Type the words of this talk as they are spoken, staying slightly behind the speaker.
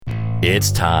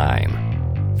It's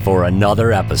time for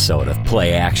another episode of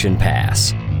Play Action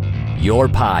Pass, your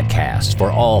podcast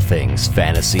for all things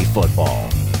fantasy football.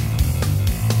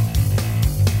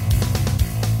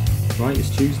 Right,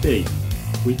 it's Tuesday.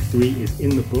 Week 3 is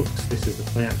in the books. This is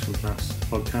the Play Action Pass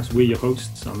podcast. We're your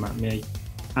hosts. I'm Matt May,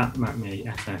 at Matt May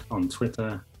FF on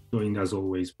Twitter. Joined as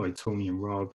always by Tony and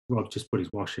Rob. Rob just put his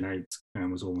washing out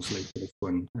and was almost late for this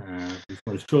one.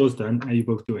 Before his chores done. How you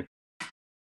both doing?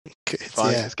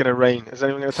 Fine. Yeah. It's going to rain. Is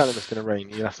anyone going to tell him it's going to rain?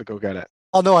 You have to go get it.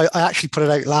 Oh no, I actually put it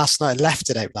out last night. I left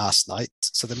it out last night,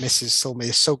 so the missus told me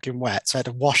it's soaking wet, so I had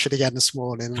to wash it again this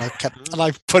morning. And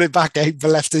I put it back out, but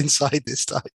left it inside this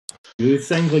time. It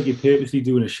sounds like you're purposely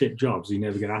doing a shit job, so you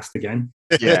never get asked again.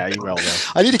 Yeah, you will. Though.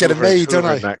 I need to get a maid, don't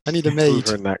I? I need a maid.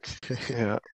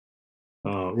 Yeah.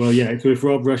 Oh well, yeah. So if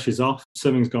Rob rushes off,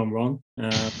 something's gone wrong,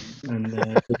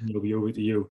 and it'll be over to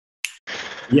you.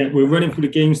 Yeah, we're running through the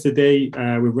games today.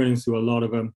 We're running through a lot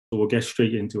of them, so we'll get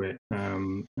straight into it.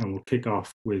 And we'll kick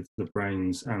off with the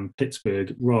Browns and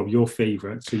Pittsburgh. Rob, your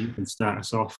favourite, so you can start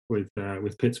us off with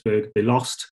Pittsburgh. They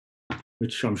lost,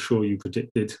 which I'm sure you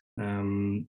predicted.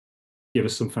 Give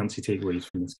us some fancy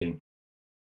takeaways from this game.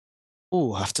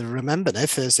 Oh, I have to remember now.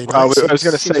 Thursday night. I was going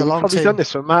to say, we've probably done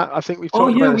this one, Matt. I think we've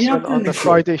talked about this on the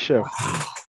Friday show.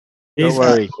 Don't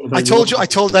worry. I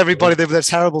told everybody they were a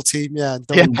terrible team. Yeah,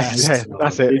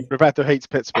 that's it. Roberto hates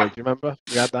Pittsburgh. Do you remember?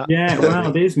 We had that. Yeah, well,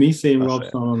 there's me saying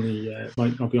Rob's not on the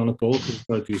might not be on the ball because he's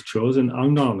got to do his chores, and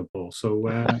I'm not on the ball.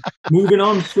 So moving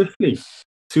on swiftly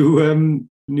to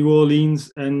New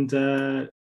Orleans and the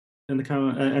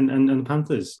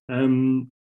Panthers.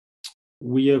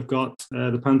 We have got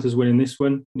the Panthers winning this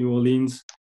one. New Orleans.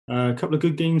 A couple of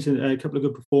good games and a couple of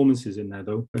good performances in there,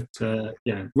 though. But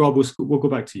yeah, Rob, we'll go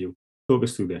back to you. Talk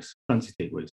us through this. Fancy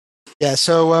takeaways. Yeah,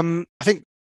 so I think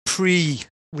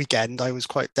pre-weekend I was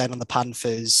quite down on the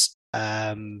Panthers,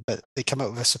 but they come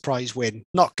out with a surprise win.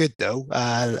 Not good though.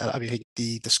 I mean,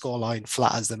 the scoreline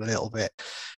flatters them a little bit.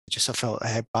 I felt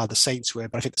how bad the Saints were,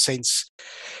 but I think the Saints,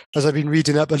 as I've been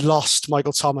reading up, had lost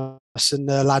Michael Thomas and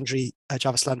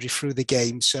Jarvis Landry through the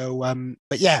game. So,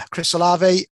 but yeah, Chris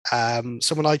Olave,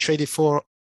 someone I traded for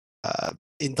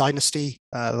in Dynasty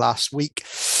last week.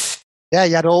 Yeah,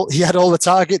 he had all the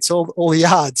targets, all the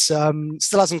yards.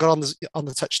 Still hasn't got on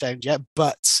the touchdowns yet,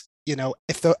 but you know,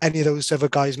 if any of those other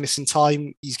guys missing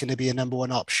time, he's going to be a number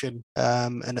one option.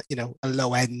 And you know, a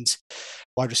low end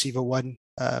wide receiver 1,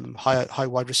 high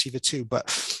wide receiver 2.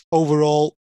 But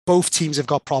overall, both teams have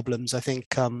got problems. I think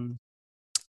you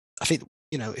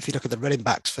know, if you look at the running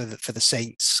backs for the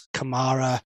Saints,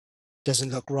 Kamara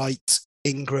doesn't look right.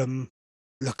 Ingram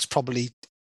looks probably,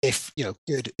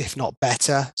 good, if not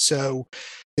better. So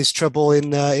there's trouble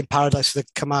in paradise for the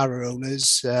Kamara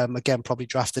owners. Again, probably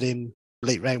drafted him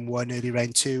late round 1, early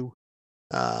round 2.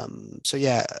 So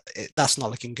yeah, that's not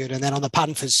looking good. And then on the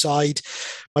Panthers side,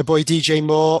 my boy DJ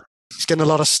Moore, he's getting a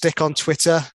lot of stick on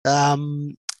Twitter.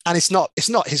 And it's not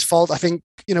his fault. I think,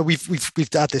 you know, we've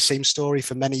had the same story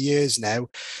for many years now.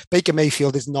 Baker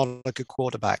Mayfield is not a good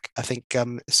quarterback. I think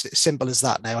it's simple as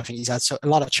that now. I think he's had a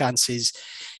lot of chances.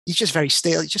 He's just very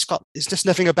stale. There's just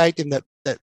nothing about him that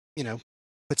you know,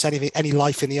 puts any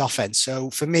life in the offense.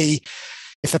 So for me,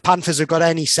 if the Panthers have got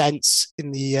any sense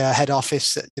in the head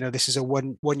office that, you know, this is a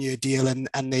one-year deal and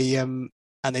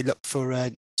they look for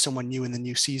someone new in the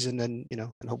new season, and you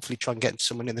know, and hopefully try and get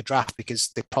someone in the draft, because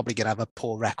they're probably going to have a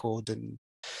poor record and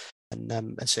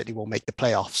certainly won't make the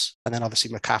playoffs. And then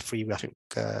obviously McCaffrey, I think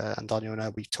Antonio and I,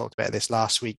 we talked about this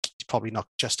last week. He's probably not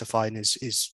justifying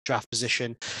his draft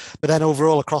position, but then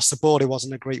overall across the board, it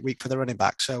wasn't a great week for the running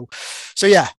back. So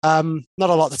yeah, not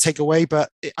a lot to take away, but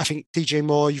I think DJ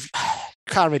Moore, you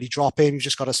can't really drop him. You've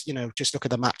just got to, you know, just look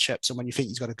at the matchups, and when you think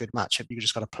he's got a good matchup, you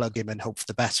just got to plug him and hope for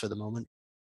the best for the moment.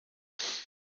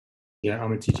 Yeah,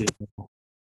 I'm a TJ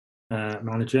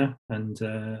manager, and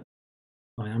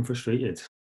I am frustrated.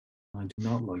 I do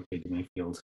not like Baker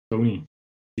Mayfield. Tony,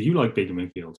 do you like Baker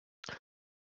Mayfield?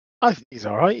 I think he's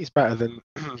all right. He's better than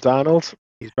Darnold.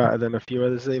 He's better than a few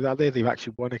others they've had there. They've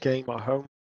actually won a game at home.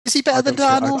 Is he better than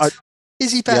Darnold?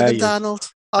 Is he better than Darnold?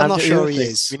 I'm not sure he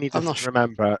is. We need to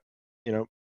remember, you know,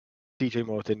 DJ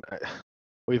Moore didn't.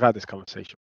 We've had this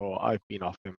conversation before. I've been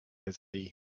off him as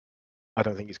I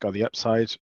don't think he's got the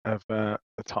upside of the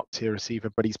top tier receiver,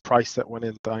 but he's priced at one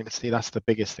in Dynasty. That's the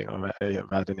biggest thing I've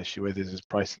had an issue with, is his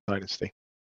price in Dynasty.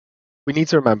 We need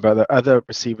to remember that other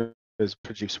receivers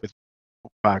produce with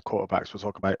bad quarterbacks. We'll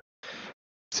talk about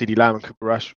CeeDee Lamb and Cooper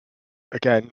Rush.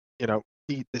 Again, you know,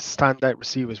 the standout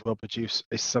receivers will produce.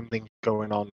 Is something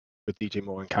going on with DJ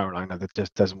Moore in Carolina that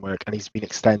just doesn't work, and he's been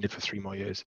extended for 3 more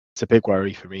years. It's a big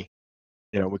worry for me.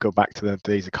 You know, we go back to the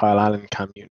days of Kyle Allen,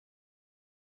 Cam Newton.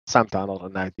 Sam Darnold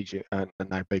and now and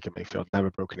now Baker Mayfield never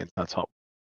broken into that top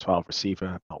 12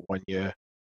 receiver, not 1 year.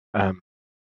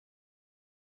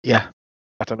 Yeah,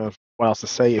 I don't know what else to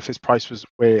say. If his price was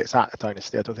where it's at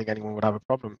Dynasty, I don't think anyone would have a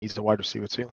problem. He's a wide receiver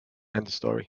too. End of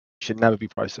story. He should never be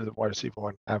priced as a wide receiver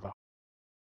one ever.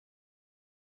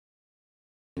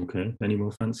 Okay. Any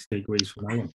more fancy takeaways from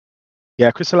that one?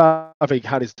 Yeah, Chris Olave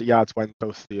had his yards when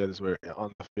both the others were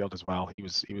on the field as well.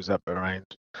 He was up around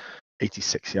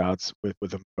 86 yards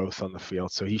with them both on the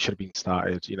field, so he should have been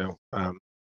started.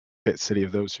 Bit silly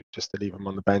of those just to leave him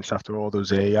on the bench after all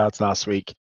those air yards last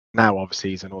week. Now,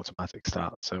 obviously, he's an automatic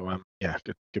start. So, yeah,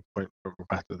 good point from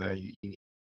Roberto there. He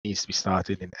needs to be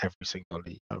started in every single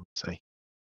league, I would say,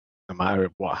 no matter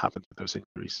what happens with those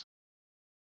injuries.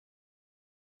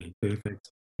 Perfect.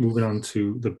 Moving on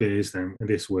to the Bears then.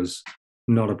 This was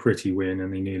not a pretty win,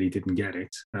 and they nearly didn't get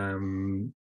it.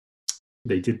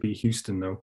 They did beat Houston,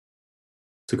 though,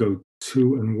 to go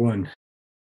 2-1.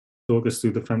 Talk us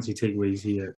through the fancy takeaways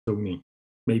here, Tony.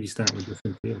 Maybe start with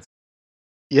different fields.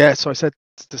 Yeah, so I said,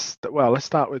 let's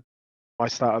start with my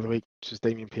start of the week, which is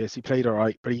Dameon Pierce. He played all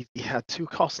right, but he had 2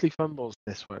 costly fumbles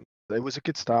this one. It was a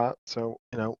good start, so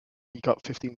he got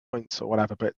 15 points or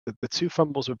whatever, but the 2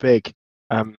 fumbles were big.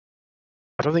 I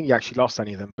don't think he actually lost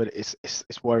any of them, but it's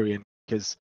worrying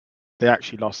because they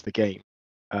actually lost the game,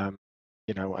 and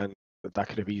that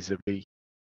could have easily.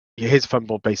 His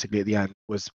fumble basically at the end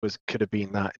could have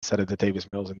been that instead of the Davis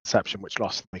Mills interception, which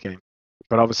lost the game.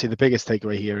 But obviously the biggest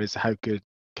takeaway here is how good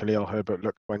Khalil Herbert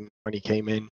looked when he came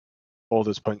in. All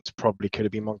those points probably could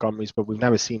have been Montgomery's, but we've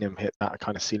never seen him hit that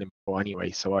kind of ceiling before anyway.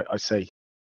 So I say,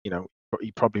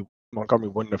 Montgomery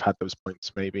wouldn't have had those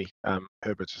points maybe.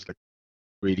 Herbert just looked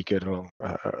really good along,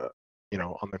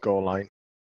 on the goal line.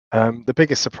 The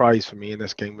biggest surprise for me in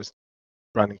this game was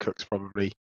Brandon Cooks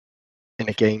probably in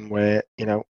a game where,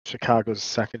 Chicago's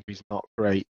secondary is not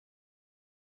great.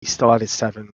 He still had his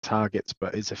 7 targets,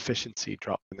 but his efficiency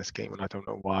dropped in this game, and I don't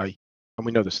know why. And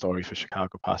we know the story for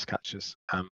Chicago pass catchers.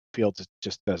 Fields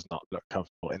just does not look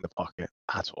comfortable in the pocket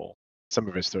at all. Some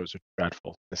of his throws were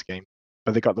dreadful in this game,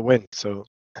 but they got the win, so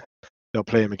they'll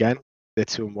play him again. They're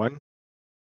 2-1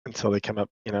 until they come up,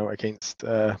 against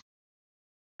a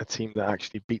team that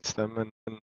actually beats them,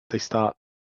 and they start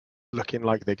looking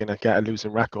like they're going to get a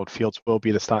losing record. Fields will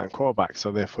be the starting quarterback, so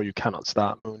therefore you cannot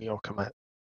start Mooney or Komet.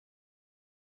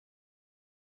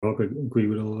 I agree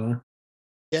with all that.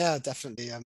 Yeah,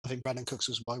 definitely. I think Brandon Cooks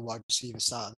was my wide receiver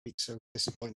start of the week, so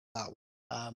disappointed with that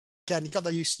one. Again, he got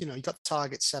he got the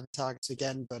targets, 7 targets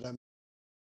again, but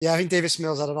yeah, I think Davis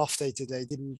Mills had an off day today.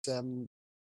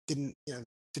 Didn't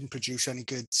produce any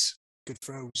good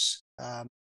throws.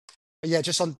 But yeah,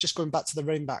 just going back to the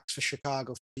running backs for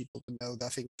Chicago, for people to know that I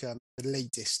think the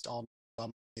latest on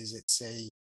is it's a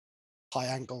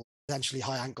potentially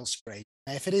high ankle sprain.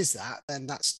 Now, if it is that, then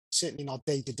that's certainly not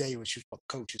day to day, which is what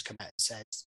the coaches come out and said.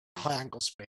 High ankle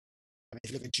sprain. I mean, if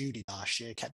you look at Judy last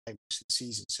year, kept playing most of the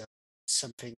season, so it's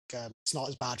something. It's not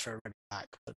as bad for a running back,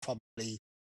 but probably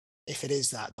if it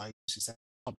is that diagnosis, then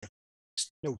probably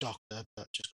no doctor, but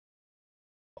just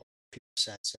what people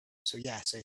said. So yeah,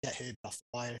 so get Herbert off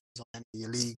the wire. If he's on any of your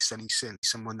leagues, then he's certainly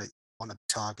someone that you want to be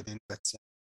targeting. But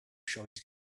I'm sure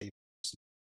he's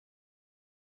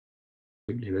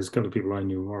There's a couple of people I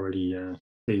knew already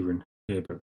favouring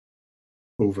Herbert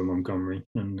over Montgomery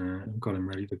and got him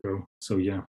ready to go. So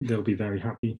yeah, they'll be very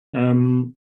happy.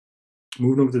 Moving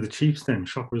over to the Chiefs then.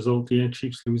 Shock result here.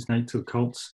 Chiefs lose night to the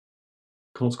Colts.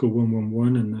 Colts go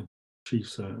 1-1, and the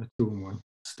Chiefs are 2-1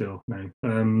 still now.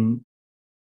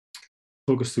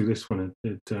 Talk us through this one.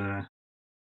 Did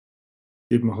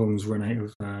Mahomes run out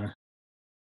of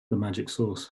the magic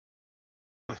sauce?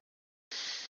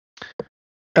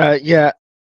 Yeah,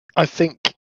 I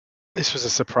think this was a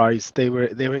surprise. They were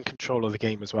in control of the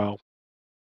game as well,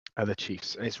 the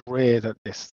Chiefs. And it's rare that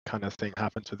this kind of thing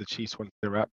happens with the Chiefs once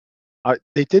they're up.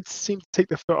 They did seem to take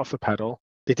their foot off the pedal.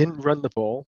 They didn't run the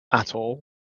ball at all.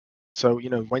 So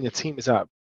when your team is up,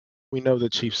 we know the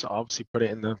Chiefs obviously put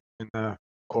it in the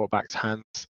quarterback's hands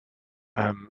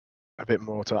a bit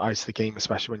more to ice the game,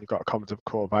 especially when you've got a competent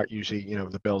quarterback. Usually,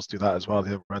 the Bills do that as well.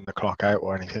 They don't run the clock out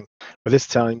or anything. But this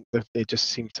time, they just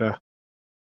seemed to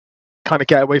kind of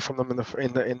get away from them in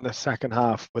the second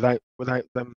half without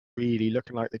them really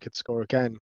looking like they could score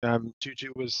again.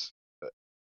 Juju was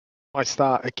my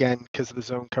start again because of the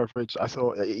zone coverage. I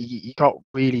thought he got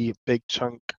really big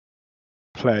chunk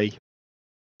play,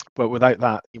 but without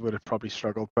that, he would have probably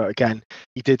struggled. But again,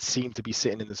 he did seem to be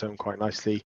sitting in the zone quite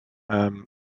nicely.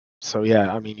 So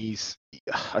yeah, I mean,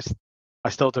 I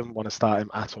still don't want to start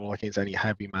him at all against any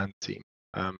heavy man team.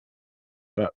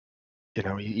 But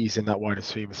he's in that wide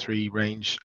receiver 3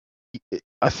 range.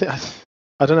 I think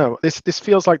I don't know. This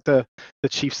feels like the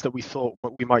Chiefs that we thought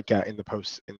we might get in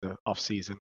the off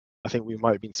season. I think we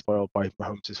might have been spoiled by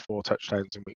Mahomes' 4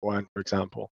 touchdowns in week 1, for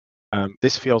example.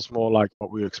 This feels more like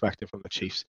what we were expecting from the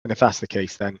Chiefs. And if that's the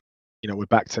case, then we're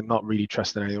back to not really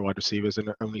trusting any of the wide receivers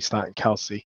and only starting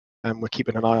Kelsey. And we're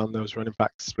keeping an eye on those running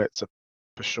back splits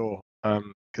for sure.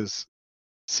 Because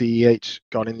CEH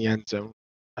got in the end zone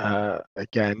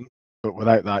again, but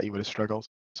without that, he would have struggled.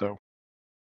 So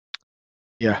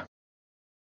yeah,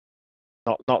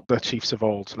 not the Chiefs of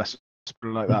old. Let's put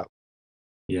it like that.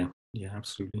 Yeah,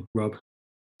 absolutely. Rob?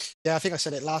 Yeah, I think I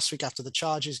said it last week after the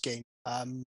Chargers game.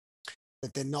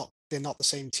 That they're not the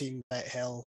same team that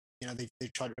Hill.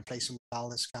 They've tried to replace him with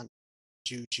Valdez, can't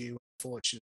Juju.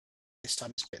 Unfortunately, this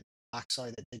time it's been the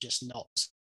backside that they're just not.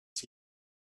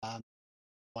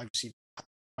 Wide receiver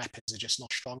weapons are just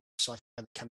not strong. So I think when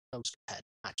they come close competitive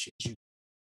matches, you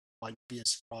might be as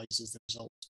surprised as the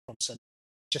result from Sunday.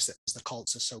 Just that the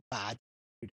Colts are so bad,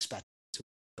 you'd expect to.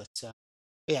 But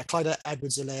yeah, Clyde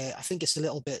Edwards-Helaire, I think it's a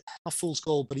little bit not fool's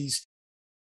gold, but he's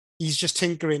just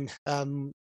tinkering,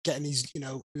 getting these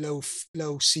low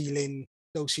ceiling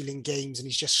games, and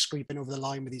he's just scraping over the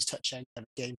line with his touchdown every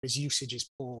game. His usage is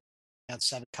poor. He had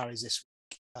 7 carries this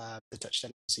week. The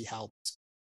touchdown he helped.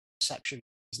 Reception,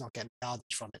 he's not getting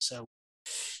yardage from it, so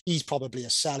he's probably a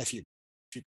sell if you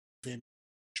him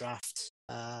draft.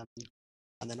 And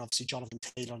then obviously Jonathan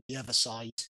Taylor on the other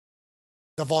side.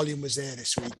 The volume was there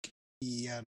this week.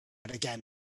 But again,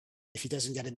 if he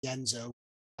doesn't get in the end zone,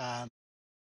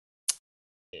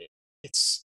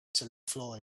 it's a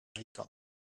flaw. He got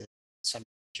 7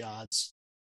 yards,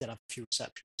 did have a few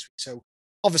receptions. So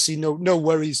obviously no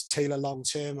worries Taylor long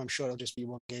term. I'm sure it'll just be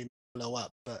one game blow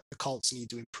up, but the Colts need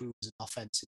to improve as an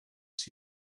offense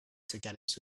to get it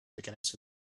to,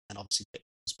 and obviously Pitt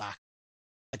comes back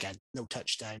again. No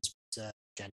touchdowns, but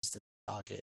again he's the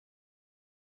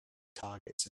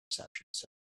targets and receptions.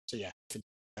 So yeah,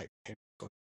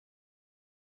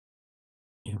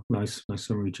 yeah, nice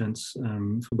summary, gents.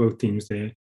 For both teams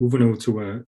there. Moving over to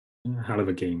a hell of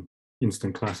a game,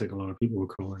 instant classic. A lot of people were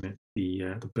calling it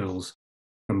the Bills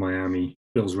and Miami.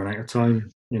 Bills ran out of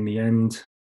time in the end.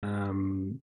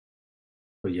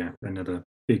 But yeah, another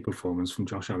big performance from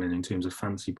Josh Allen in terms of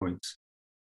fantasy points,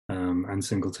 and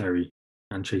Singletary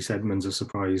and Chase Edmonds a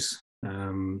surprise.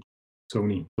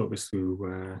 Tony, talk us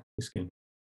through this game.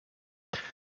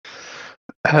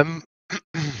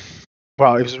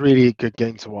 Well, it was a really good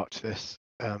game to watch this.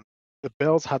 The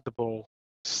Bills had the ball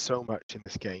so much in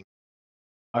this game.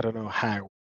 I don't know how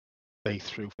they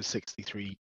threw for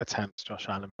 63 attempts, Josh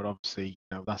Allen, but obviously,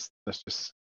 that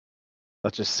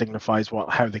just signifies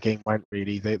how the game went.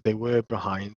 Really, they were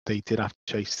behind. They did have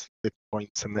to chase the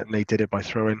points, and then they did it by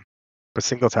throwing. But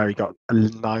Singletary got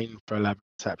 9 for 11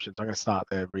 receptions. I'm going to start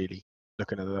there. Really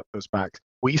looking at those backs.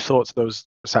 We thought those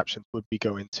receptions would be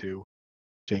going to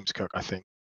James Cook. I think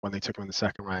when they took him in the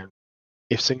second round.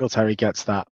 If Singletary gets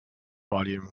that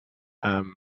volume,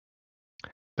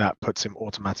 that puts him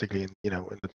automatically in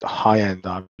the high end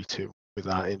RB2 with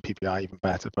that in PPI even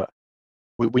better. But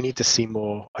we need to see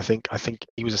more. I think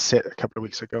he was a sit a couple of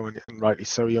weeks ago, and rightly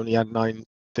so. He only had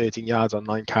 13 yards on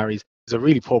 9 carries. It's a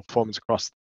really poor performance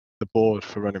across the board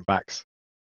for running backs.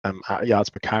 Yards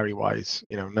per carry wise,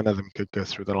 none of them could go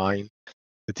through the line.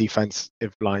 The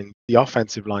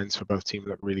offensive lines for both teams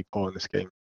look really poor in this game.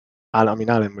 And I mean,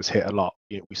 Allen was hit a lot.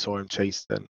 We saw him chased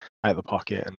and out of the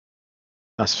pocket, and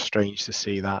that's strange to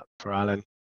see that for Allen.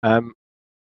 And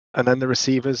then the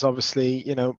receivers, obviously,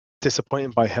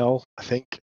 disappointing by Hill, I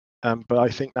think. But I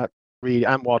think that really,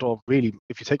 and Waddle, really,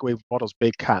 if you take away Waddle's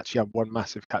big catch, you have one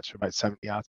massive catch for about 70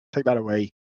 yards. Take that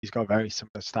away, he's got a very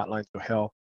similar stat line to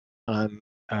Hill. And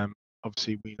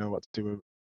obviously, we know what to do with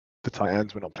the tight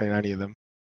ends. We're not playing any of them.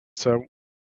 So,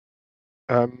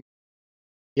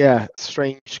 yeah,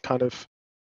 strange kind of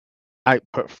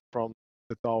output from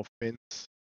the Dolphins.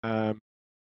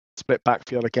 Split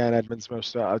backfield again. Edmonds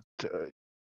most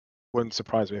wouldn't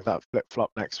surprise me if that flip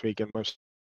flop next week, and most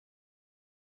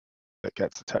that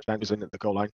gets a touchdown was in at the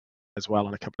goal line as well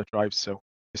on a couple of drives. So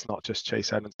it's not just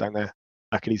Chase Edmonds down there.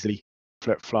 I could easily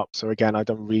flip flop. So again, I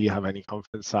don't really have any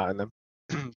confidence in them.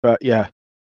 But yeah,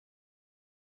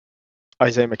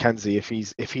 Isaiah McKenzie,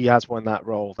 if he has won that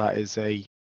role, that is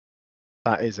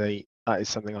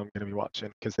something I'm going to be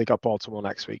watching, because they got Baltimore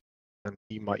next week, and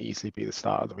he might easily be the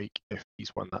start of the week if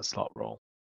he's won that slot role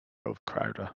over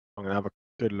Crowder. I'm going to have a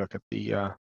good look at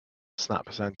the snap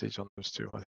percentage on those two.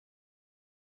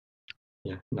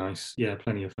 Yeah, nice. Yeah,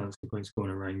 plenty of fantasy points going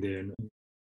around there, and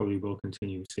probably will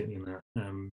continue sitting in that.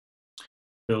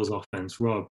 Bills offense.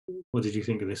 Rob, what did you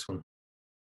think of this one?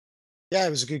 Yeah, it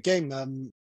was a good game.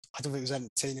 I don't think it was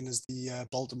entertaining as the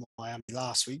Baltimore Miami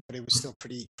last week, but it was still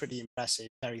pretty impressive.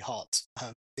 Very hot.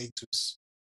 Diggs was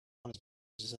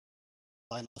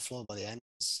lying on the floor by the end.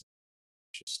 It's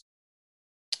just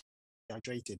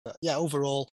hydrated. But yeah,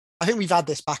 overall, I think we've had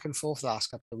this back and forth the last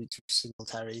couple of weeks with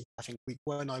Singletary. I think week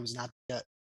one I was an advocate,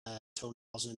 Tony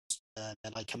wasn't, then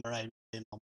I come around with him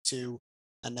on week 2,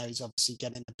 and now he's obviously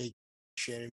getting a big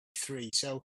share in week 3.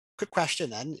 So, quick question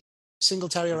then: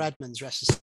 Singletary or Edmonds rest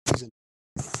of the season?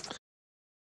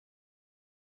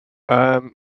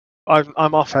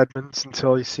 I'm off Edmonds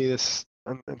until you see this.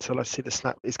 Until I see the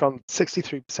snap, he's gone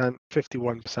 63%,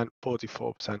 51%,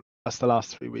 44%. That's the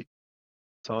last 3 weeks.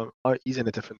 So he's in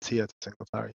a different tier to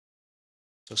Singletary.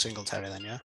 So Singletary then,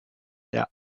 yeah. Yeah.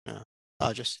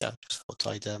 I just thought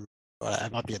I'd well,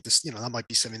 it might be that might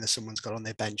be something that someone's got on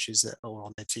their benches that or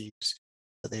on their teams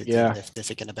that they're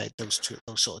thinking about those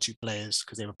sort of two players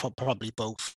because they were probably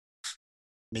both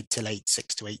mid to late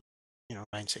 6 to 8,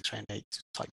 round 6, round 8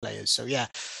 type players. So yeah,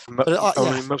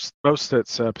 most of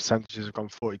its percentages have gone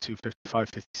 42, 55,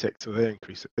 56, so they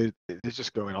increase it. They're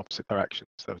just going opposite directions,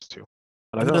 those two.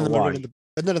 And I don't know why.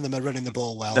 But none of them are running the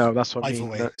ball well. No, that's what I mean.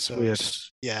 Way. That's so weird.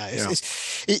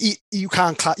 You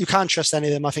can't trust any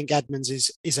of them. I think Edmonds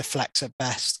is a flex at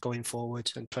best going forward,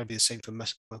 and probably the same for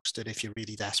Mostert if you're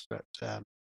really desperate. The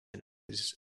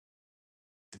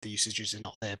usages are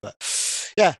not there, but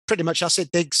yeah, pretty much that's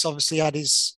it. Diggs obviously had a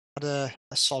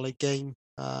solid game,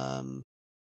 and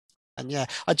yeah,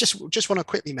 I just want to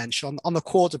quickly mention on the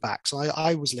quarterbacks.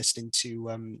 I was listening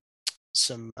to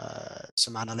some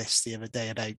analysts the other day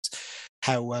about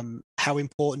how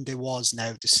important it was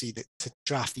now to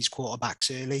draft these quarterbacks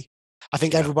early. I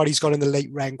think everybody's got in the late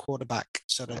round quarterback,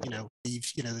 so that the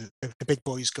big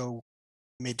boys go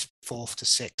mid 4th to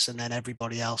 6th, and then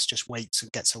everybody else just waits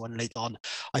and gets one late on.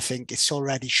 I think it's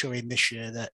already showing this year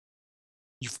that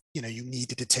you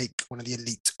needed to take one of the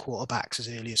elite quarterbacks as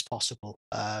early as possible,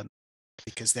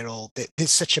 because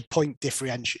there's such a point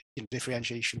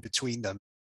differentiation between them.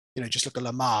 Just look at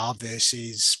Lamar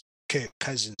versus Kirk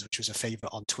Cousins, which was a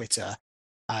favorite on Twitter,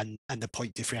 and the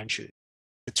point differential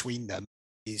between them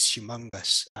is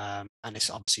humongous, and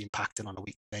it's obviously impacting on a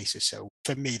weekly basis. So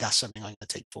for me, that's something I'm going to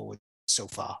take forward so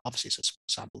far. Obviously, it's a small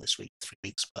sample this week, 3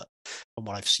 weeks, but from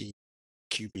what I've seen,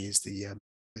 QB is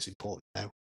important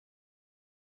now.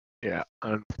 Yeah,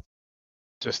 and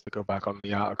just to go back on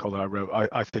the article that I wrote,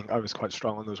 I think I was quite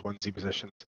strong on those onesie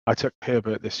positions. I took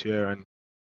Herbert this year and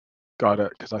got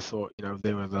it because I thought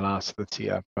they were the last of the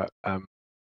tier, but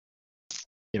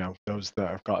those that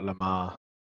have got Lamar,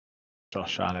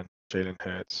 Josh Allen, Jalen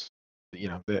Hurts,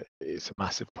 it's a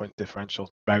massive point differential,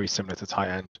 very similar to tight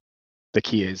end. The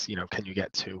key is can you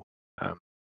get 2, and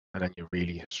then you're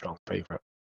really a strong favorite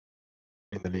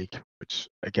in the league, which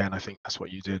again I think that's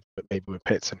what you did, but maybe with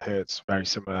Pitts and Hurts, very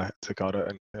similar to Goddard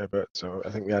and Herbert. So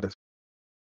I think we had a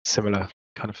similar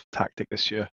kind of tactic this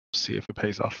year. See if it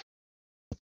pays off.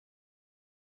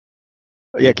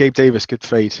 But yeah, Gabe Davis, good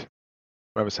fade.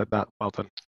 Whoever said that, well done.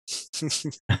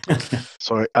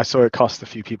 So I saw it cost a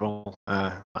few people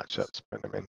matchups putting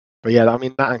them in. But yeah, I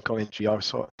mean that ankle injury, I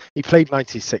saw he played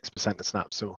 96% of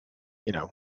snaps, so he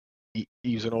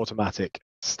was an automatic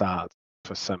start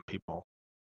for some people.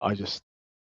 I just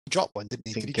he dropped one, didn't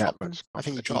he? Did he drop much? I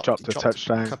think he dropped a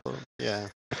touchdown. Yeah.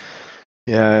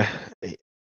 I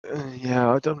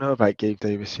don't know about Gabe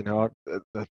Davis.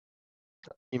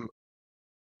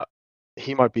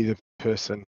 He might be the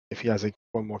person if he has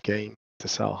one more game to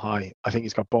sell high. I think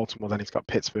he's got Baltimore, then he's got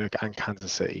Pittsburgh and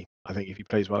Kansas City. I think if he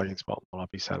plays well against Baltimore, I'll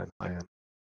be selling high end.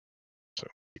 So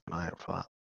keep an eye out for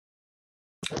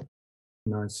that.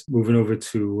 Nice. Moving over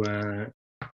to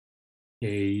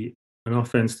an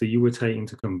offense that you were taking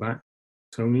to come back,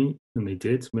 Tony, and they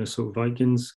did. Minnesota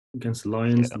Vikings against the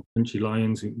Lions, the punchy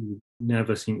Lions who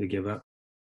never seem to give up.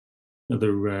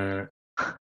 Another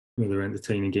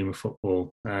entertaining game of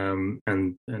football, and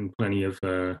plenty of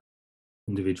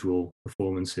individual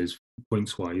performances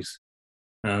points wise.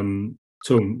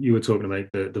 So you were talking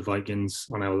about the Vikings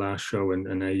on our last show,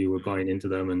 and now you were buying into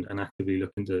them and actively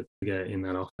looking to get in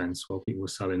that offense while people were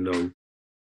selling low.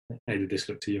 How did this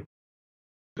look to you?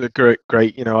 Great.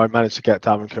 I managed to get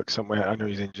Dalvin Cook somewhere. I know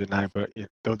he's injured now, but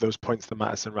those points that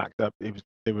Madison racked up, they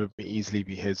would easily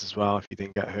be his as well if he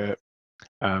didn't get hurt.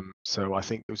 So I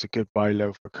think it was a good buy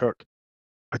low for Cook.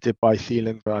 I did buy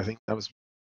Thielen, but I think that was,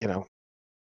 I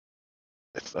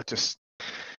just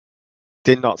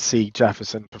did not see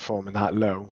Jefferson performing that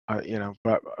low.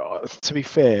 But to be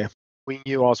fair, we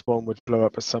knew Osborne would blow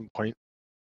up at some point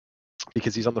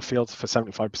because he's on the field for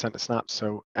 75% of snaps.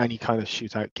 So any kind of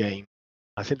shootout game,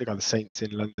 I think they got the Saints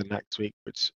in London next week,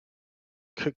 which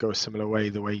could go a similar way,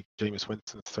 the way Jameis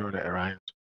Winston's throwing it around.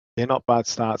 They're not bad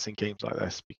starts in games like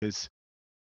this because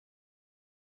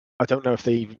I don't know if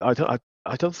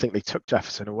I don't think they took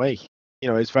Jefferson away.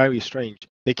 It's very strange.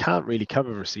 They can't really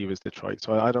cover receivers, Detroit.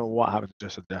 So I don't know what happened to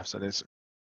Justin Jefferson.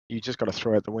 You just got to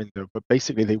throw out the window. But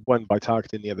basically, they won by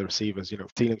targeting the other receivers.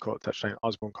 Thielen caught a touchdown,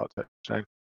 Osborne caught a touchdown,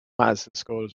 Madison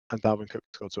scored, and Dalvin Cook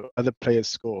scored. So other players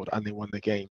scored, and they won the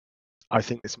game. I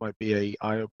think this might be a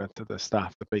eye opener to the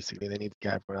staff that basically they need to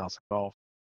get everyone else involved.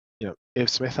 If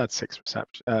Smith had 6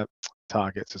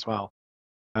 targets as well.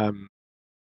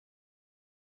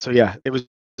 So yeah, it was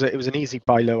an easy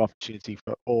buy low opportunity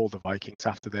for all the Vikings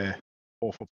after their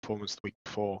awful performance the week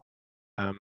before.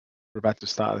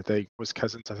 Roberto's start of the day was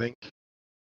Cousins, I think.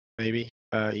 Maybe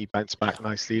he bounced back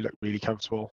nicely, looked really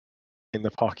comfortable in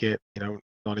the pocket.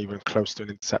 Not even close to an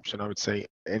interception, I would say,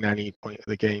 in any point of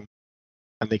the game.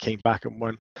 And they came back and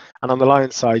won. And on the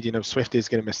Lions side, Swift is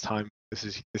going to miss time. This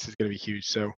is going to be huge.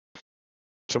 So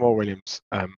Jamal Williams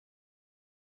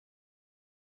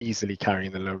easily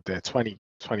carrying the load there. 20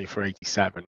 for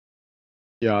 87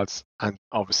 yards, and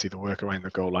obviously the work around the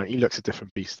goal line. He looks a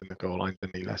different beast in the goal line,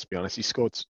 doesn't he? Let's be honest. He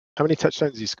scored. How many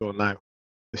touchdowns has he scored now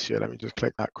this year? Let me just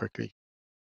click that quickly.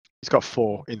 He's got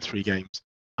 4 in 3 games,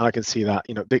 and I can see that.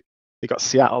 They got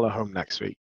Seattle at home next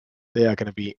week. They are going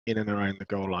to be in and around the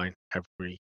goal line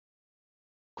every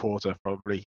quarter,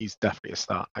 probably. He's definitely a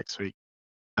start next week,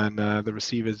 and the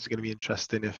receivers is going to be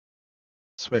interesting if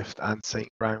Swift and St.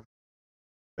 Brown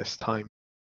miss time.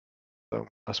 So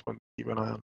that's one to keep an eye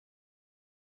on.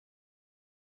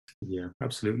 Yeah,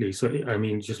 absolutely. So, I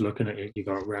mean, just looking at it, you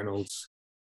got Reynolds,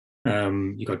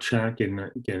 you got Chark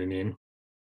getting in.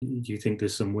 Do you think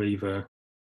there's some waiver?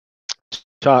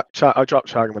 I dropped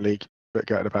Chark in the league. A bit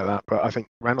gutted about that, but I think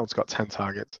Reynolds got 10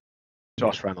 targets.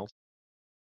 Josh Reynolds.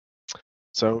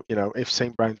 So, if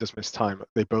St. Brown does miss time,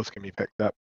 they both can be picked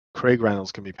up. Craig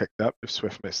Reynolds can be picked up if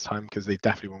Swift missed time because they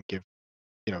definitely won't give,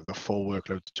 the full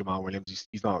workload to Jamal Williams.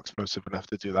 He's not explosive enough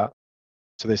to do that.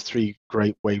 So there's 3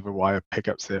 great waiver wire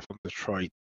pickups there from Detroit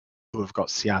who have got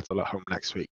Seattle at home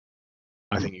next week.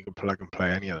 I think you can plug and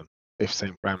play any of them if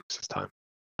St. Brown misses time.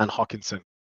 And Hockenson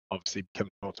obviously becomes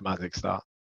an automatic start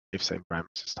if St. Brown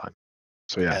misses time.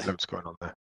 So yeah, loads going on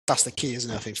there. That's the key,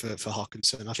 isn't it? I think for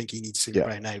Hockenson, I think he needs St.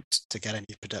 Brown out to get any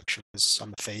production. Because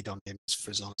I'm a fade on him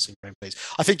for as long as St. Brown plays.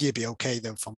 I think he'll be okay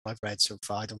though, from what I've read so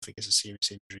far. I don't think it's a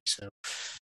serious injury. So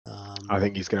I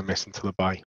think he's going to miss until the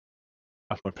bye.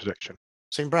 That's my prediction.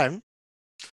 St. Brown.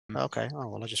 Okay. Oh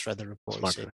well, I just read the report.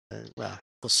 Well,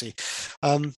 we'll see.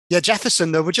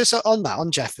 Jefferson though. We're just on that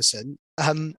on Jefferson.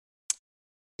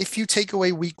 If you take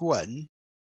away week 1,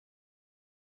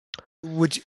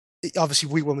 obviously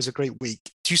week 1 was a great week.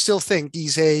 Do you still think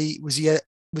was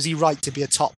he right to be a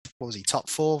top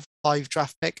 4, 5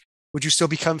 draft pick? Would you still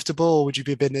be comfortable, or would you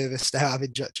be a bit nervous now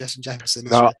having Justin Jefferson?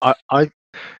 No,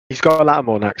 he's got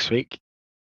Lattimore next week,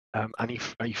 and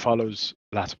he follows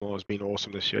Lattimore. Has been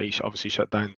awesome this year. He obviously shut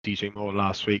down DJ Moore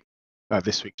last week.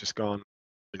 This week just gone.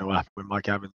 What happened with Mike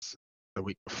Evans the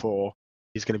week before?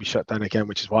 He's going to be shut down again,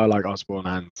 which is why I like Osborne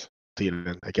and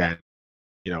Thielen again.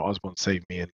 Osborne saved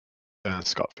me in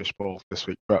Scott Fishbowl this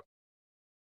week, but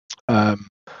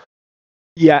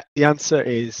the answer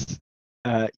is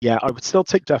I would still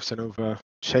take Jefferson over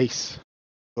Chase.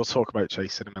 We'll talk about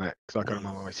Chase in a minute because I got him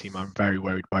on my team. I'm very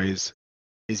worried by his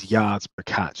yards per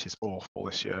catch is awful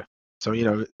this year. So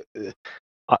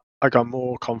I got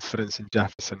more confidence in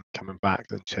Jefferson coming back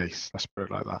than Chase. Let's put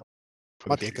it like that.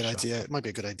 Might be a good idea. It might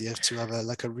be a good idea to have a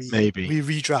maybe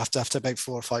redraft after about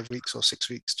 4 or 5 weeks or 6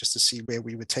 weeks, just to see where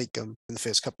we would take them in the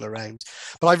first couple of rounds.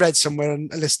 But I read somewhere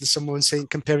and I listened to someone saying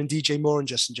comparing DJ Moore and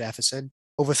Justin Jefferson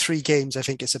over 3 games. I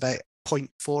think it's about 0.4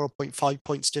 or 0.5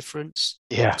 points difference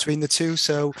between the two.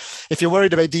 So if you're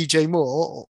worried about DJ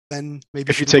Moore, then maybe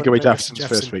if you take away Jefferson's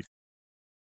first week,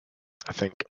 I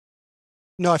think.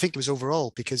 No, I think it was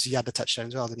overall because he had the touchdown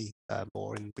as well, didn't he?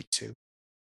 More in week 2.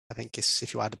 I think it's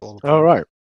if you add the ball. Oh, right.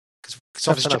 Because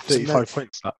obviously 35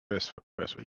 points that first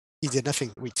week. He did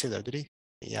nothing week 2 though, did he?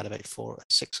 He had about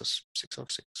 6 or 5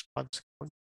 points.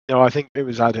 No, I think it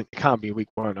was added. It can't be week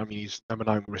 1. I mean, he's number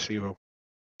 9 receiver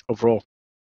overall.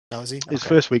 Oh, is he? His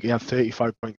first week, he had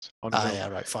 35 points on his own. Yeah,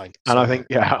 right, fine. And I think,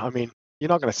 I mean, you're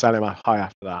not going to sell him high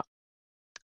after that.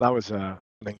 That was an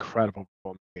incredible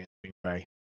performance against Green Bay.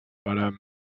 But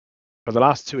for the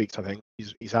last 2 weeks, I think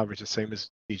he's averaged the same as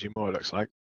DJ Moore. It looks like.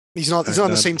 He's not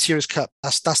on the same tier as Cup.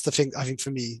 That's the thing. I think for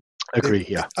me.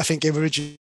 Agree. I think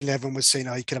originally everyone was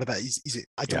saying, he could have a better.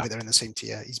 I don't think they're in the same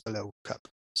tier. He's below Cup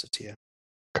as a tier.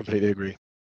 Completely agree.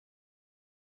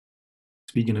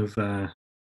 Speaking of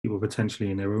people potentially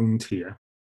in their own tier,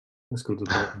 Let's go to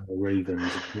the Baltimore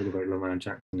Ravens. What about Lamar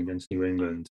Jackson against New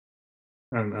England?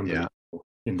 And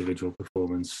individual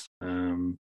performance.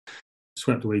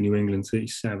 Swept away New England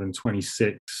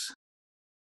 37-26.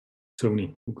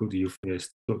 Tony, we'll go to you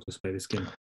first. Talk to us about this game.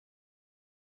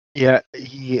 Yeah,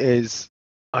 he is.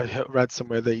 I read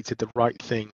somewhere that he did the right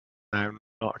thing now,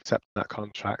 not accepting that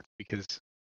contract, because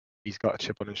he's got a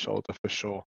chip on his shoulder for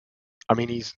sure. I mean,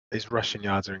 his rushing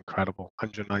yards are incredible,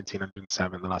 119,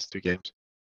 107 the last 2 games.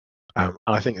 And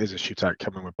I think there's a shootout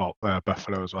coming with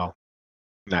Buffalo as well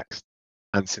next,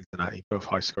 and Cincinnati, both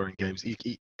high-scoring games.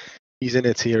 He's in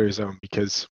a tier zone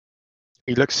because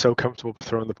he looks so comfortable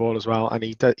throwing the ball as well, and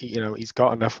he's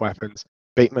got enough weapons.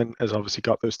 Bateman has obviously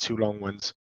got those 2 long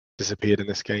ones, disappeared in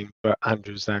this game, but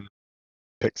Andrews then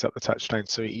picks up the touchdown.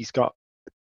 So he's got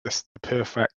the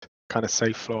perfect kind of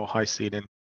safe floor, high ceiling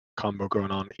combo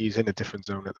going on. He's in a different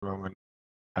zone at the moment.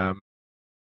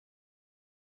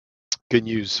 Good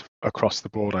news across the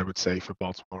board, I would say, for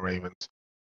Baltimore Ravens,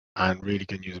 and really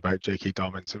good news about J.K.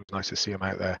 Dobbins. It was nice to see him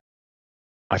out there.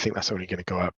 I think that's only going to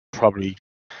go up.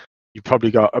 You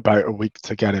probably got about a week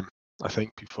to get him, I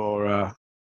think, before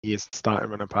he is starting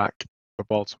running back for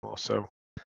Baltimore. So,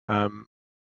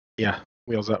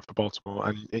 wheels up for Baltimore.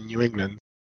 And in New England,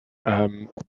 the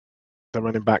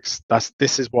running backs,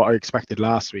 this is what I expected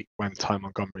last week when Ty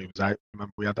Montgomery was out.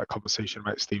 Remember, we had that conversation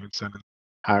about Stevenson and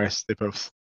Harris. They both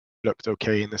looked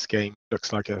okay in this game.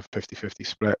 Looks like a 50-50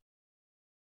 split.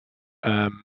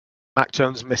 Mac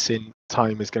Jones missing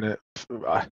time is going to...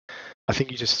 I think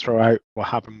you just throw out what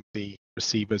happened with the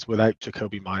receivers without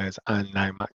Jacoby Myers and now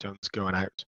Mac Jones going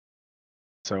out.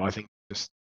 So I think just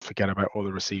forget about all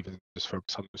the receivers and just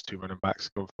focus on those 2 running backs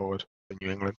going forward in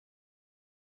New England.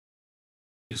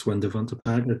 Just when Devonta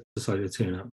Parker decided to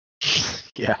turn up.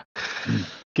 Yeah.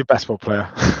 Good basketball player.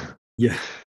 Yeah.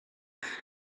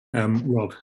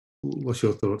 Rob, what's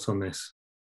your thoughts on this?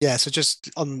 Yeah, so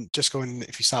just going,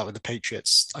 if you start with the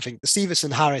Patriots, I think the Stevenson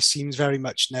Harris seems very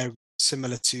much now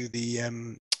similar to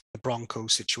the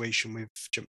Broncos situation with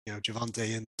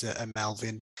Javonte and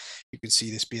Melvin. You can see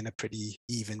this being a pretty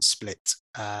even split.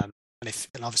 And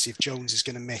obviously if Jones is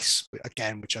going to miss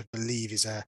again, which I believe is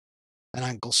an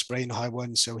ankle sprain, high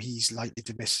one, so he's likely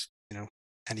to miss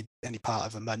any part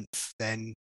of a month,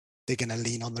 then they're going to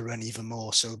lean on the run even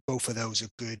more. So both of those are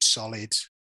good, solid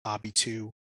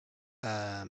RB2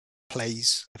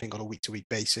 plays, I think, on a week-to-week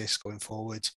basis going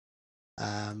forward.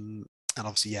 And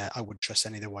obviously, I wouldn't trust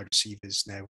any of the wide receivers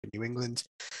now in New England.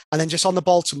 And then just on the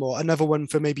Baltimore, another one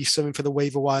for maybe something for the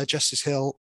waiver wire, Justice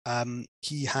Hill.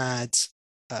 He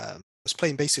was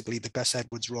playing basically the Gus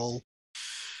Edwards role.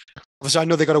 Obviously, I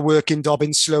know they've got to work in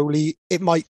Dobbins slowly. It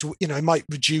might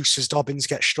reduce as Dobbins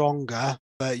gets stronger,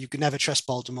 but you can never trust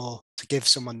Baltimore to give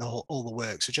someone all the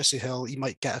work. So Justice Hill, he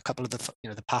might get a couple of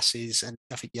the passes, and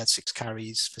I think he had 6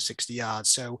 carries for 60 yards.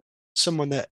 So someone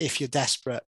that, if you're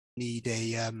desperate, need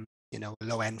a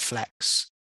low end flex,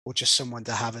 or just someone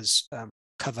to have as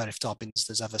cover if Dobbins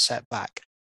does have a setback,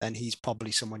 then he's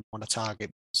probably someone you want to target.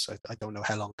 So I don't know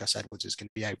how long Gus Edwards is going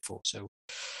to be out for. So,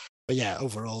 but yeah,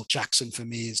 overall, Jackson for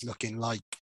me is looking like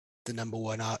the number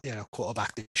 1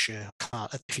 quarterback this year.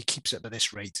 If he keeps it at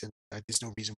this rate, and there's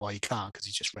no reason why he can't, because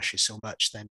he just rushes so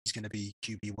much, then he's going to be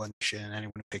QB1 this year, and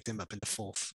anyone who picked him up in the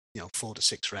 4 to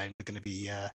 6 round are going to be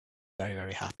very,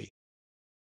 very happy.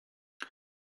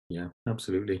 Yeah,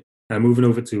 absolutely. Moving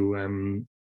over to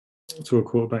a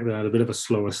quarterback that had a bit of a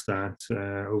slower start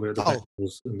over at the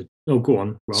Bengals. Go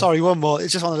on, Rob. Sorry, one more. I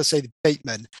just wanted to say that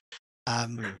Bateman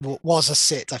was a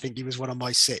sit. I think he was one of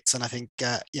my sits, and I think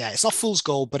it's not fool's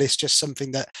gold, but it's just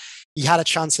something that he had a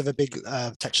chance of a big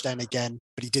touchdown again,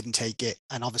 but he didn't take it,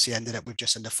 and obviously ended up with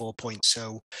just under 4 points.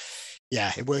 So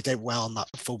yeah, it worked out well on that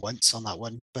for once on that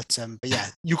one. But yeah,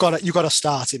 you got to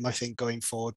start him, I think, going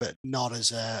forward, but not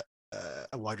as a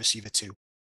wide receiver too.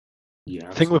 Yeah.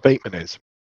 The thing with Bateman is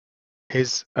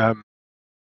his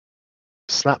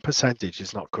snap percentage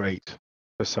is not great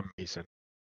for some reason.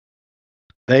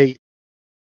 They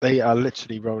are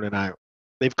literally rolling out.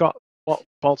 They've got what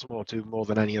Baltimore do more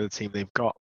than any other team. They've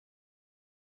got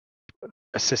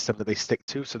a system that they stick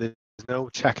to. So there's no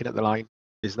checking at the line.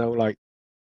 There's no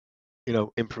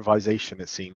improvisation, it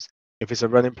seems. If it's a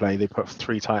running play, they put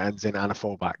 3 tight ends in and a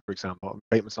fullback, for example. And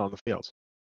Bateman's not on the field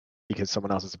because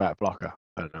someone else is a better blocker.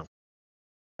 I don't know.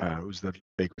 Who's the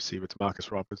big receiver to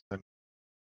Marcus Robertson?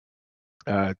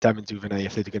 Devin Duvernay,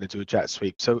 if they're going to do a jet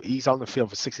sweep. So he's on the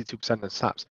field for 62% of the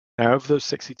snaps. Now, of those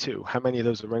 62, how many of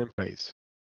those are running plays?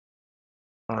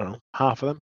 I don't know, half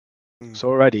of them. So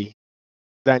already,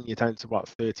 then you're down to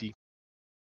what, 30%.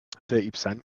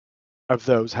 Of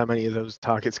those, how many of those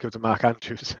targets go to Mark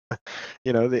Andrews?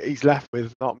 He's left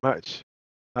with not much.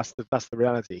 That's the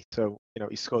reality. So,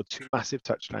 he scored 2 massive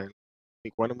touchdowns,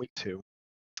 week 1 and week 2,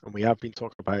 and we have been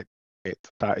talking about it.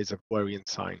 That is a worrying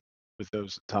sign with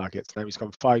those targets. Now he's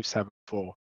gone 5-7-4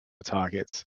 for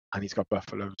targets, and he's got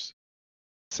Buffalo's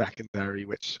secondary,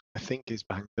 which I think is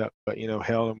banged up. But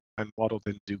Hill and Waddle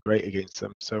didn't do great against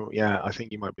them. So yeah, I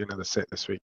think he might be another sit this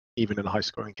week, even in a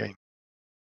high-scoring game,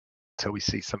 until we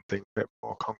see something a bit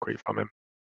more concrete from him.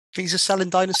 Think he's a selling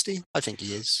dynasty? I think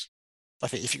he is. I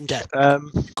think if you can get,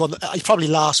 Probably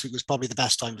last week was probably the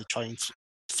best time to try and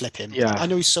flip him. Yeah, I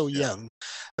know he's so young,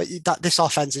 but this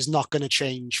offense is not going to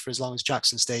change for as long as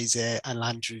Jackson stays there and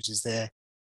Landrews is there.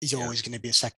 He's always going to be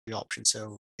a secondary option.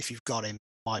 So if you've got him,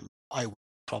 I would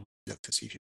probably look to see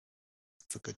if you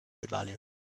for good value.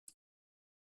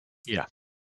 Yeah.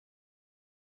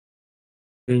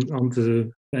 On to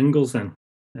the Bengals then.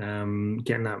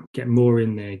 Getting more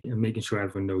in there and making sure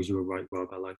everyone knows you were right, Rob.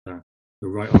 I like that.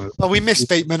 You're right on it. Well, we missed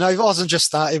Bateman. It wasn't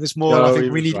just that. It was more. No, I think he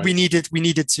was we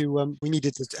needed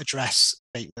to address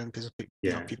Bateman because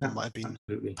people might have been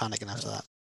panicking after that.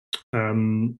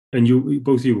 And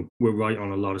both of you were right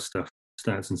on a lot of stuff,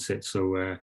 stats and sits.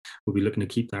 So we'll be looking to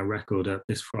keep that record up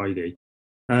this Friday.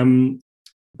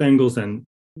 Bengals then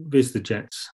versus the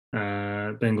Jets.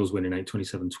 Bengals winning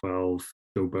 27-12.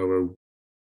 Joe Burrow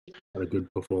had a good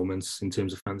performance in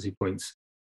terms of fantasy points.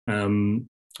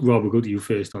 Rob, we'll go to you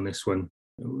first on this one.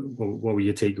 What were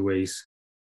your takeaways?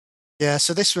 Yeah,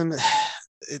 so this one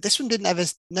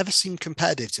didn't never seem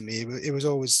competitive to me. It was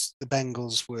always the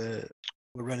Bengals were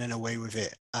running away with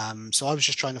it. So I was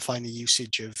just trying to find the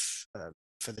usage of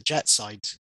for the Jets side.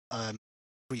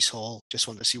 Breece Hall, just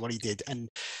wanted to see what he did, and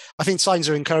I think signs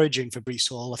are encouraging for Breece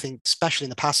Hall. I think especially in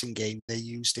the passing game, they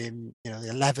used him.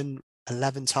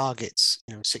 11 targets,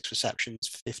 6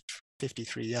 receptions,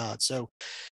 53 yards. So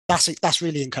that's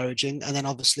really encouraging. And then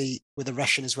obviously with the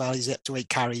rushing as well, he's up to 8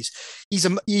 carries. He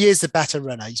is the better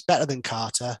runner. He's better than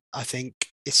Carter. I think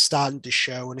it's starting to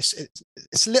show, and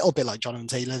it's a little bit like Jonathan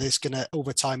Taylor.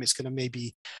 Over time, it's gonna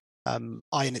maybe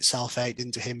iron itself out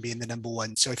into him being the number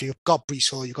one. So if you've got Breece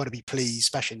Hall, you've got to be pleased,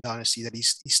 especially in Dynasty, that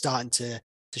he's starting to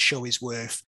show his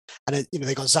worth. And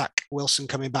they got Zach Wilson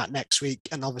coming back next week,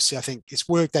 and obviously I think it's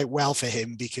worked out well for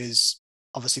him because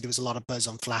obviously there was a lot of buzz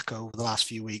on Flacco over the last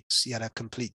few weeks. He had a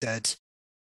complete dud,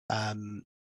 and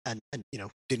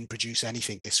didn't produce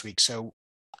anything this week. So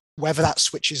whether that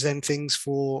switches then things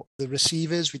for the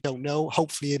receivers, we don't know.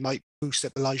 Hopefully it might boost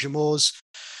up Elijah Moore's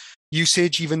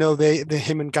usage, even though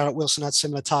him and Garrett Wilson had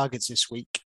similar targets this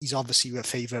week. He's obviously a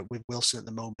favorite with Wilson at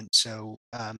the moment. So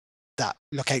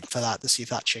look out for that to see if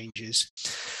that changes.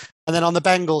 And then on the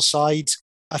Bengals side,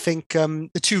 I think the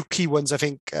two key ones, I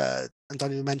think, and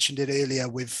Daniel mentioned it earlier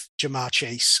with Jamar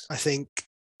Chase. I think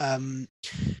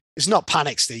it's not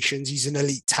panic stations. He's an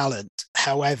elite talent.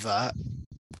 However,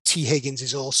 T. Higgins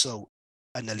is also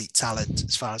an elite talent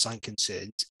as far as I'm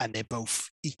concerned, and they're both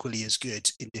equally as good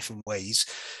in different ways.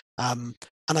 And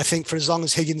I think for as long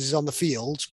as Higgins is on the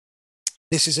field,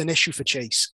 this is an issue for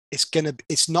Chase.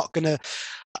 He's not gonna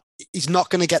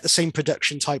get the same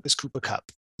production type as Cooper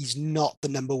Kupp. He's not the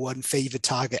number one favored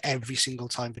target every single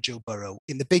time for Joe Burrow.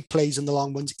 In the big plays and the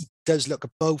long ones, he does look at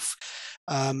both,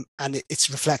 and it's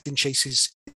reflecting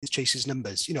Chase's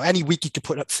numbers. Any week he could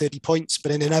put up 30 points,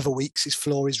 but in other weeks his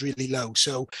floor is really low.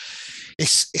 So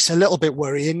it's a little bit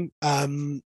worrying.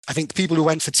 I think the people who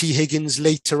went for T. Higgins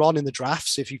later on in the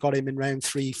drafts, if you got him in round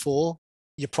 3, 4,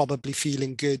 you're probably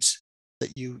feeling good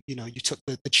that you took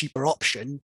the cheaper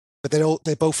option. But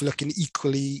they're both looking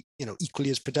equally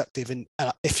as productive. And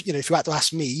if you had to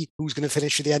ask me who's going to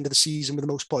finish at the end of the season with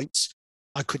the most points,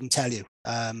 I couldn't tell you.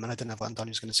 And I don't know if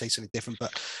Antonio's going to say something different,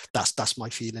 but that's my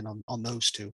feeling on those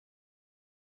two.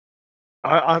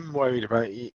 I'm worried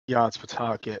about yards per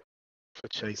target for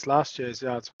Chase. Last year's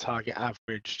yards per target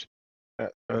averaged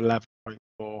at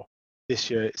 11.4. This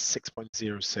year it's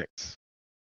 6.06.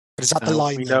 But is that the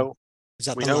line?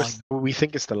 We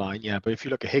think it's the line, yeah. But if you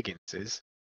look at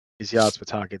His yards per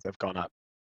target have gone up.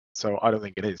 So I don't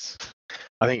think it is.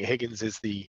 I think Higgins is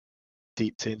the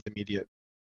deep to intermediate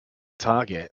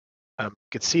target. You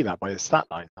could see that by his stat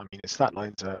line. I mean, his stat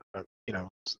lines are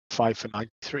 5 for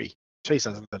 93. Chase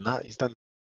hasn't done that. He's done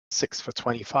 6 for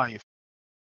 25.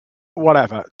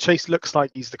 Whatever. Chase looks like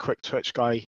he's the quick twitch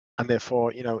guy, and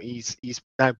therefore, he's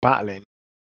now battling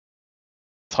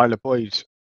Tyler Boyd.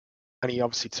 And he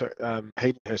obviously took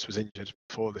Hayden Hurst was injured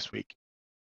before this week.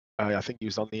 I think he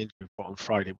was on the injury report on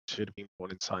Friday, which should have been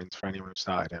warning signs for anyone who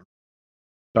started him.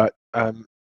 But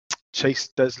Chase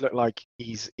does look like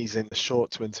he's in the short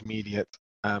to intermediate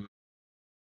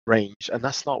range, and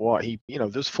that's not what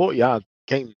those 40-yard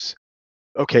games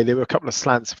okay, there were a couple of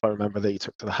slants, if I remember, that he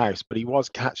took to the house, but he was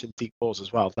catching deep balls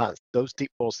as well. Those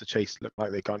deep balls to Chase looked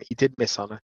like they're gone. He did miss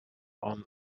on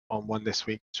one this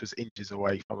week, which was inches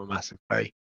away from a massive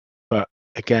play. But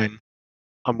again,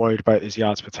 I'm worried about his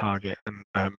yards per target, and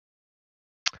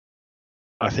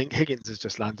I think Higgins has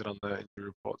just landed on the injury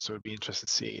report, so it'd be interesting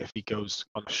to see if he goes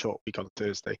on a short week on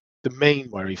Thursday. The main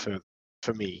worry for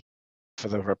me, for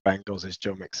the Bengals, is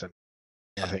Joe Mixon.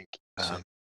 I think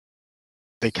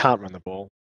they can't run the ball,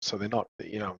 so they're not.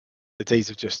 The days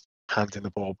of just handing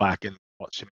the ball back and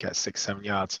watch him get 6-7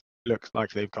 yards look like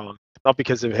they've gone. Not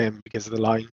because of him, because of the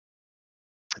line.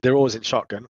 They're always in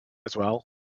shotgun as well,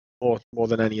 more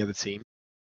than any other team.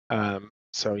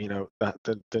 So that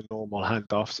the normal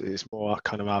handoffs is more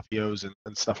kind of RPOs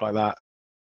and stuff like that.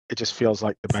 It just feels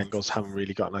like the Bengals haven't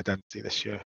really got an identity this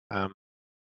year.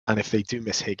 And if they do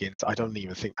miss Higgins, I don't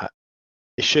even think that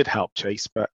it should help Chase.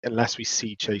 But unless we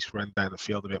see Chase run down the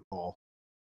field a bit more,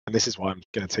 and this is why I'm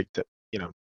going to take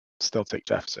still take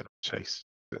Jefferson or Chase.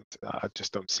 I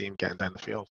just don't see him getting down the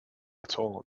field at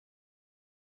all.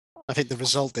 I think the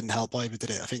result didn't help either,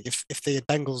 did it? I think if the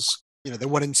Bengals, they're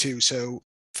 1-2, so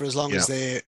for as long as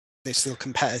they're still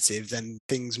competitive, then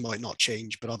things might not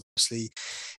change. But obviously,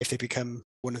 if they become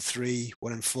 1-3,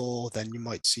 1-4, then you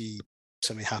might see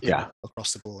something happen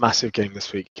across the board. Massive game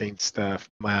this week against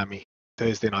Miami,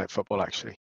 Thursday night football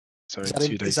actually. So in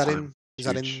 2 days' time. Is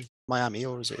that in Miami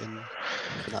or is it in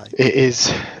Cincinnati? It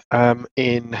is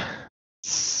in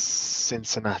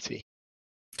Cincinnati.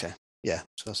 Okay, yeah,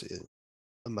 so that's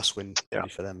a must-win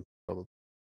for them, probably.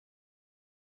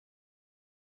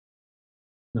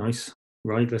 Nice.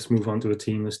 Right, let's move on to a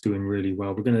team that's doing really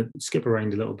well. We're going to skip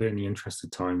around a little bit in the interest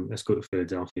of time. Let's go to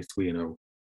Philadelphia, 3-0.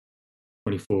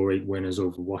 24-8 winners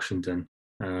over Washington.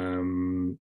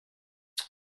 Jalen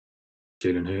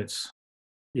Hurts.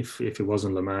 If it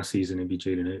wasn't Lamar season, it'd be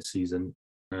Jalen Hurts season.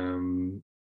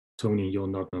 Tony, you're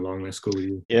nodding along. Let's go with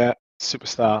you. Yeah,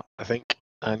 superstar, I think.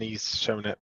 And he's shown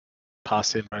it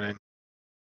passing, running.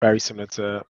 Very similar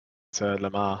to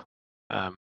Lamar.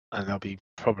 And they'll be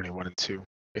probably 1-2.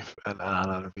 And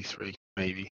it'll be 3,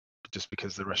 maybe, just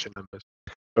because of the rushing numbers.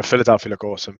 But Philadelphia look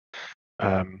awesome.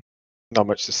 Not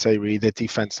much to say really. Their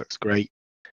defense looks great.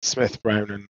 Smith,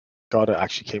 Brown, and Goddard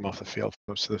actually came off the field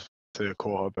for most of the third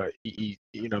quarter, but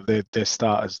their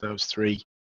starters, those 3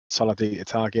 solid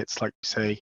targets, like we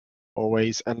say,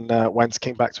 always. And Wentz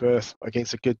came back to earth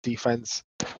against a good defense.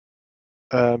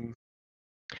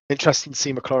 Interesting to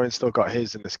see McLaurin still got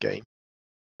his in this game.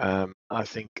 I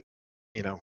think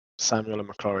Samuel and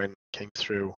McLaurin came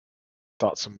through.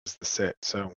 Dotson was the sit,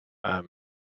 so I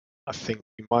think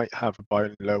we might have a buy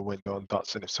and low window on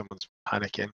Dotson if someone's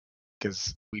panicking,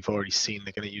 because we've already seen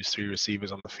they're going to use 3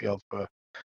 receivers on the field for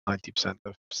 90%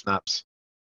 of snaps.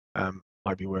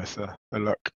 Might be worth a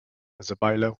look as a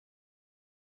buy low.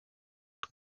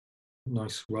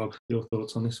 Nice. Rob, your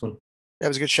thoughts on this one? Yeah, it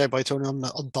was a good show by Tony on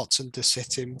Dotson to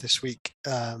sit him this week.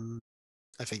 I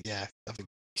think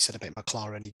he said about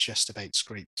McLaurin, he just about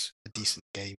scraped a decent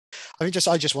game. I just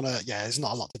want to, there's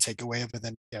not a lot to take away other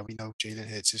than, we know Jalen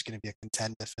Hurts is going to be a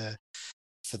contender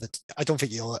for the. I don't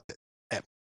think he'll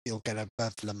get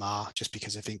above Lamar just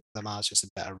because I think Lamar's just a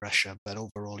better rusher, but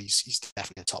overall he's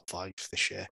definitely a top 5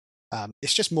 this year.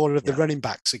 It's just more of the running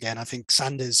backs again. I think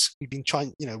Sanders, we've been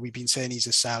saying he's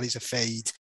a sell, he's a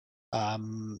fade.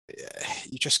 You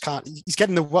just can't. He's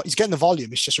getting the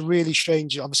volume. It's just really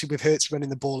strange. Obviously, with Hurts running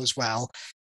the ball as well,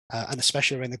 and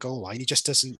especially around the goal line, he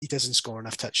doesn't score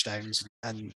enough touchdowns.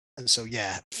 And so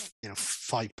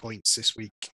 5 points this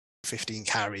week, 15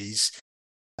 carries.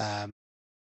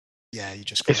 You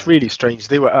just. It's really strange.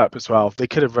 They were up as well. They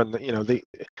could have run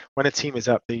when a team is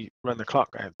up, they run the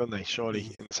clock out, don't they? Surely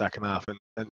in the second half,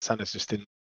 and Sanders just didn't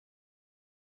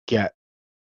get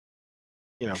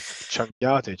chunk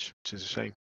yardage, which is a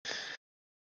shame.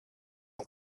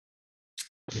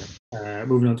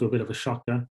 Moving on to a bit of a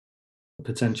shocker,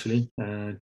 potentially.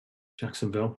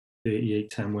 Jacksonville,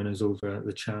 38-10 winners over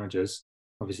the Chargers.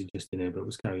 Obviously, Justin Herbert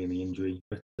was carrying the injury,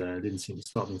 but didn't seem to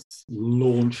stop them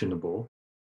launching the ball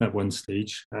at one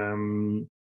stage. Any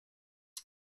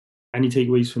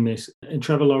takeaways from this? And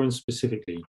Trevor Lawrence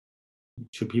specifically?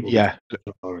 Should people? Yeah,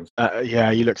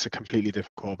 he looks a completely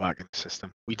different quarterback in the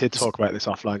system. We did talk about this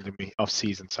offline, didn't we? Off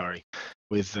season, sorry,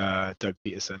 with Doug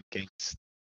Peterson against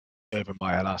Urban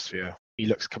Meyer last year. He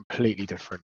looks completely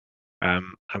different, and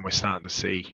we're starting to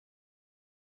see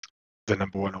the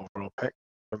number 1 overall pick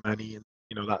for many in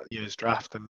that year's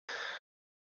draft, and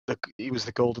he was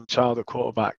the golden child at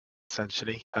quarterback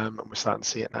essentially, and we're starting to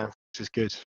see it now, which is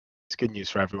good. It's good news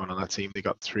for everyone on that team. They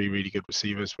got 3 really good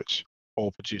receivers, which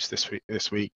all produced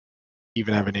this week.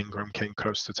 even Evan Ingram came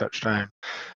close to touchdown.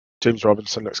 James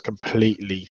Robinson looks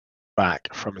completely back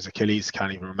from his Achilles.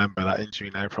 Can't even remember that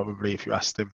injury now. Probably, if you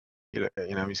asked him, you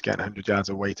know, he's getting 100 yards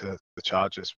away to the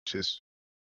Chargers, which is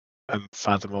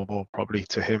unfathomable probably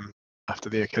to him after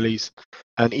the Achilles.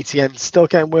 And Etienne's still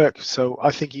getting work, so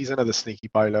I think he's another sneaky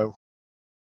buy low.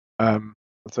 I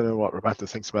don't know what Roberto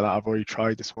thinks about that. I've already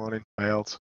tried this morning,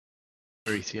 failed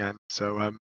for Etienne.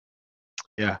 So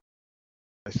yeah,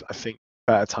 I think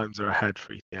better times are ahead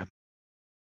for Etienne.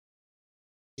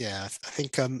 Yeah, I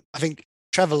think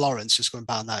Trevor Lawrence, just going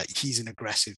back on that, he's an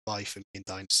aggressive buy for me in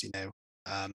Dynasty now.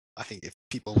 I think if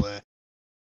people were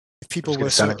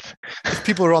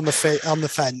on the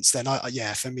fence, then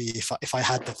for me, if I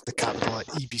had the capital,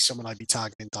 he'd be someone I'd be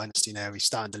targeting in Dynasty now. He's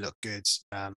starting to look good,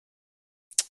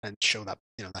 and show that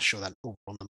overall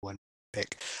number one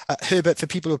pick. Herbert, for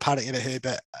people who are panicking about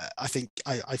Herbert, I think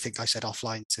I said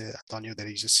offline to Daniel that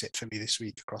he's a sit for me this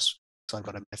week across. So I've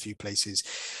got him in a few places.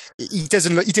 He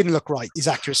didn't look right. His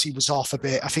accuracy was off a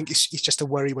bit. I think it's just a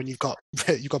worry when you've got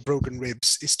broken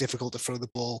ribs. It's difficult to throw the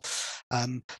ball.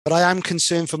 But I am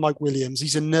concerned for Mike Williams.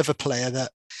 He's another player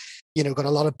that, you know, got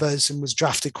a lot of buzz and was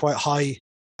drafted quite high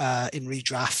in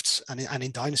redrafts and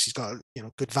in Dynasty's got, you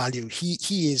know, good value.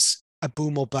 He is a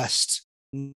boom or bust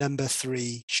number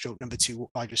 3 / number 2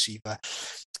 wide receiver.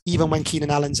 Even when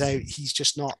Keenan Allen's out, he's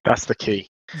just not. That's the key.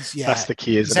 That's the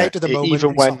key, isn't it? At the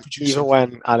moment, even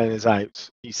when Allen is out,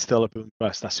 he's still a boom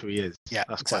bust. That's who he is. Yeah,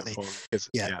 that's exactly. Quite important.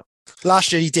 Yeah.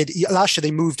 Last year last year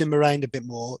they moved him around a bit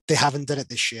more. They haven't done it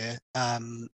this year.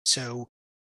 So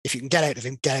if you can get out of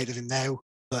him now.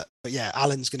 But yeah,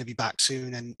 Allen's going to be back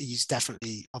soon, and he's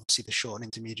definitely obviously the short and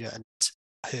intermediate, and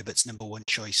Herbert's number 1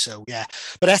 choice. So yeah,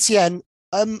 but Etienne.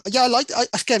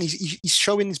 Again, he's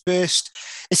showing his burst.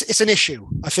 It's an issue.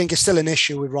 I think it's still an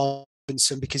issue with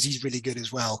Robinson because he's really good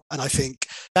as well. And I think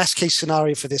best case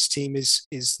scenario for this team is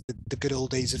the good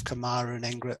old days of Kamara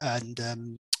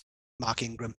and Mark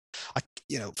Ingram.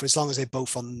 For as long as they're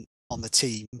both on the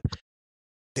team,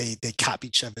 they cap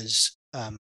each other's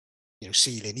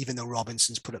ceiling. Even though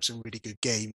Robinson's put up some really good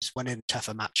games, when in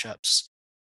tougher matchups,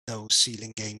 those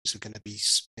ceiling games are going to be,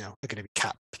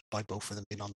 capped by both of them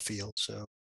being on the field. So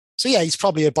yeah, he's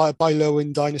probably a buy low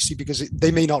in Dynasty because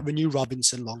they may not renew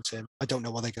Robinson long term. I don't know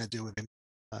what they're going to do with him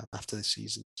after this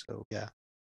season. So yeah.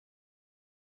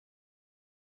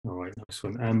 All right, nice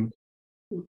one.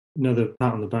 Another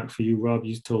pat on the back for you, Rob.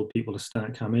 You told people to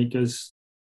start Cam Akers.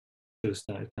 Should have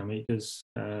started Cam Akers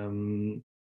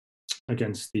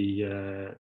against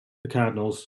the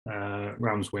Cardinals.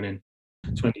 Rams winning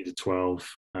 20-12.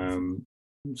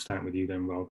 Starting with you then,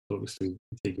 Rob. Talk us through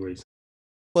the takeaways.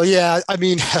 Well, yeah, I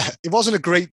mean, it wasn't a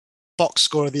great box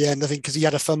score at the end, I think, because he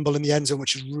had a fumble in the end zone,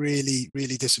 which is really,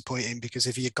 really disappointing. Because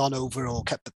if he had gone over or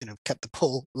kept the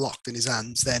ball locked in his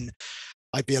hands, then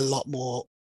I'd be a lot more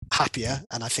happier,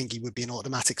 and I think he would be an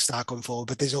automatic start going forward.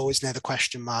 But there's always another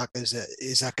question mark: is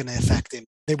that going to affect him?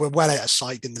 They were well out of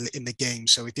sight in the game,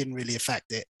 so it didn't really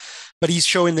affect it. But he's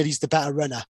showing that he's the better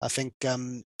runner. I think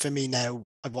for me now,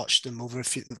 I've watched him over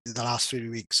the last 3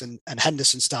 weeks, and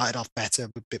Henderson started off better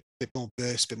with a bit more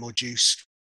burst, a bit more juice.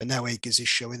 But now Akers is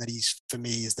showing that for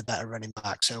me, is the better running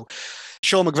back. So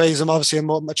Sean McVay is obviously a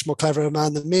much more clever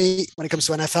man than me when it comes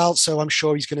to NFL. So I'm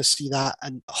sure he's going to see that,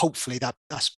 and hopefully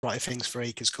that's brighter things for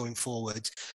Akers going forward.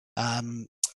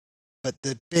 But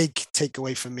the big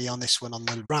takeaway for me on this one on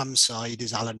the Rams side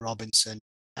is Allen Robinson,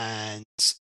 and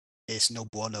it's no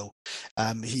bueno.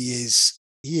 He is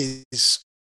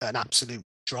an absolute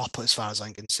drop as far as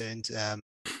I'm concerned.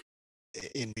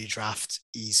 In redraft,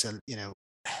 he's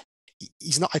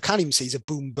not. I can't even say he's a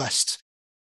boom bust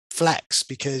flex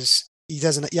because he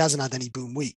hasn't had any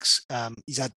boom weeks.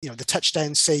 He's had the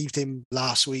touchdown saved him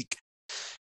last week.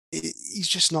 He's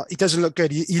just not. He doesn't look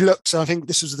good. He looks. I think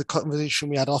this was the conversation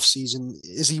we had off season.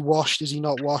 Is he washed? Is he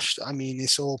not washed? I mean,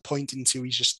 it's all pointing to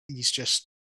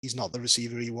he's not the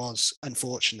receiver he was.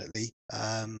 Unfortunately,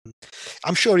 I'm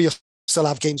sure he'll still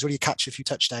have games where you catch a few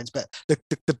touchdowns. But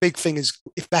the big thing is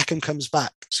if Beckham comes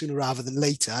back sooner rather than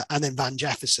later, and then Van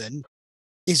Jefferson,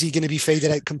 is he going to be faded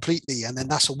out completely? And then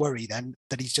that's a worry then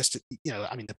that he's just,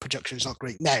 I mean, the projection is not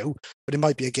great now, but it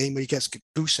might be a game where he gets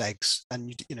goose eggs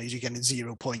and, you're getting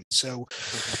 0 points. So,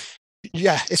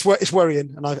 yeah, it's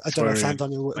worrying. And I don't know if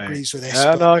Daniel agrees with this.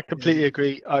 No, I completely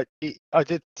agree. I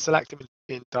did select him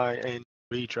in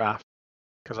redraft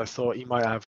because I thought he might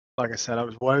have, like I said, I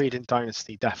was worried in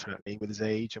Dynasty definitely with his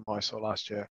age and what I saw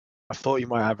last year. I thought he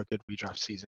might have a good redraft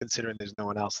season considering there's no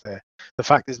one else there. The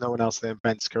fact there's no one else there,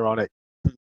 Ben Skoranek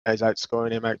is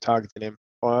outscoring him, out-targeting him.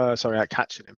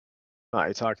 Out-catching him. Not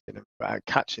out-targeting him, but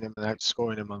out-catching him and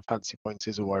outscoring him on fantasy points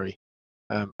is a worry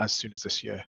as soon as this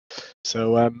year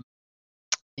So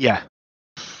yeah,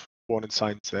 warning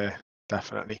signs there,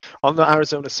 definitely. On the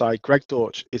Arizona side, Greg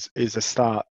Dortch is a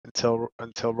start until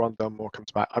Rondell Moore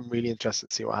comes back. I'm really interested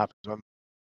to see what happens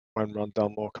when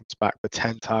Rondell Moore comes back. The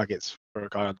 10 targets for a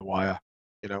guy on the wire,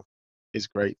 is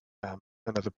great.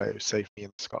 Another player who saved me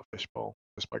in the Scott Fish Bowl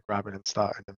just by grabbing and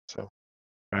starting him. So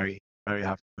very, very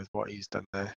happy with what he's done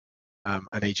there. And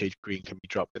AJ Green can be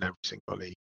dropped in every single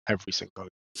league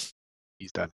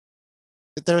he's done.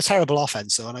 They're a terrible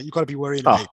offense, though, and you've got to be worrying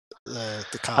about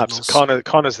the Cardinals.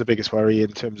 Connor's the biggest worry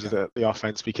in terms of the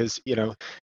offense, because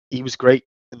he was great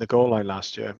in the goal line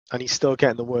last year and he's still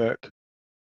getting the work.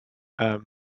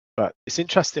 But it's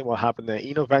interesting what happened there.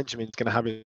 Benjamin's going to have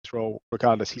his role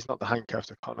regardless. He's not the handcuff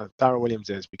to Connor. Darrell Williams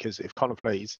is, because if Connor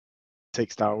plays, it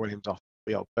takes Darrell Williams off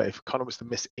the field. But if Connor was to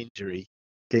miss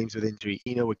games with injury,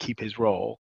 would keep his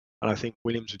role, and I think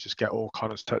Williams would just get all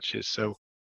Connor's touches. So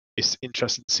it's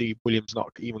interesting to see Williams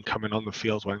not even coming on the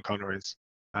field when Connor is.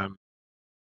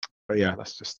 But yeah,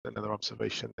 that's just another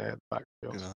observation there in the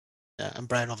backfield. Yeah, and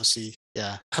Brown obviously,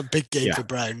 a big game for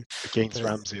Brown against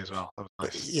Ramsey as well. That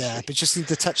was nice. But just need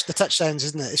the touchdowns,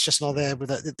 isn't it? It's just not there.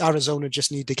 With Arizona,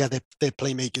 just need to get their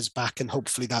playmakers back, and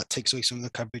hopefully that takes away some of the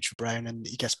coverage for Brown, and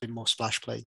he gets a bit more splash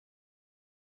play.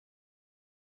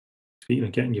 Speaking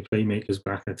of getting your playmakers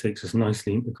back, that takes us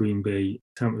nicely into Green Bay,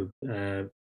 Tampa.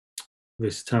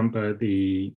 This Tampa,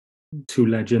 the two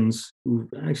legends who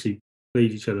actually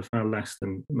played each other far less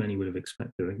than many would have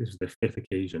expected. I think this was their fifth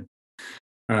occasion.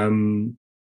 And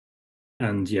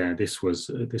yeah, this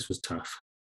was tough.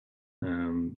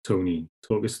 Tony,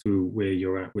 talk us through where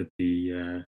you're at with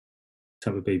the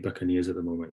Tampa Bay Buccaneers at the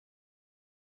moment.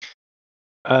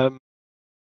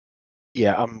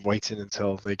 Yeah, I'm waiting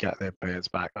until they get their players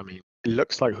back. I mean, it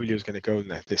looks like Julio's going to go in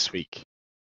there this week,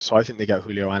 so I think they get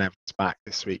Julio and Evans back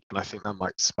this week, and I think that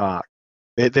might spark.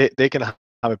 They're going to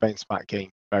have a bounce back game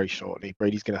very shortly.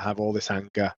 Brady's going to have all this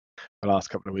anger the last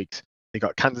couple of weeks. They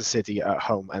got Kansas City at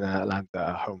home and Atlanta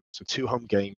at home, so 2 home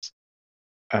games.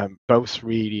 Both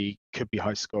really could be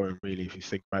high scoring, really, if you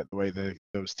think about the way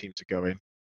those teams are going.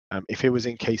 If it was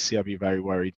in KC, I'd be very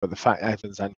worried. But the fact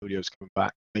Evans and Julio's coming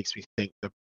back makes me think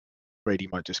that Brady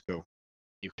might just go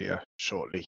nuclear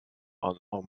shortly on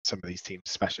some of these teams,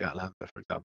 especially Atlanta, for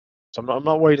example. So I'm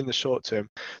not worried in the short term.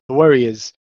 The worry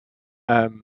is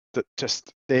that just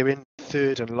they're in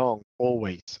 3rd and long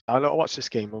always. I watched this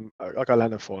game. I got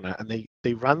Leonard Fournette, and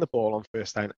they ran the ball on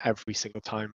 1st down every single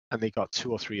time, and they got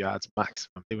 2 or 3 yards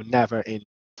maximum. They were never in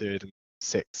 3rd and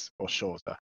 6 or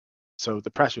shorter. So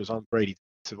the pressure was on Brady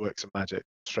to work some magic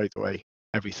straight away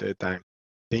every 3rd down.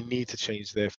 They need to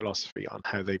change their philosophy on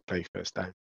how they play 1st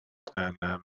down,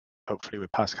 and hopefully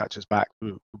with pass catchers back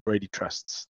who Brady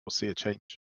trusts, we'll see a change.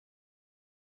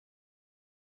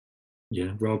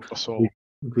 Yeah, Rob,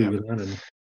 agree with that, and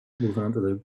move on to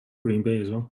the Green Bay as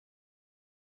well.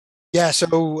 Yeah, so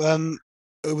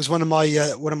it was one of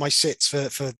my sits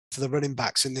for the running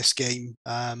backs in this game,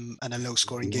 and a low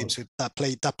scoring game. So that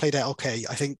played out okay.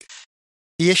 I think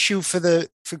the issue for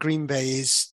Green Bay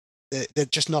is they're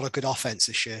just not a good offense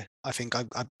this year. I think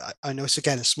I know it's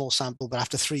again a small sample, but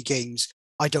after 3 games,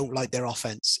 I don't like their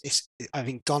offense. I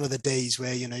think gone are the days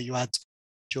where you had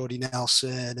Jordy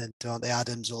Nelson and Davante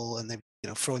Adams and they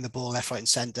throwing the ball left, right, and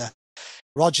center.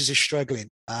 Rodgers is struggling.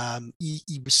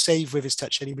 He was saved with his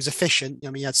touch and he was efficient. I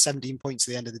mean, he had 17 points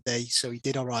at the end of the day, so he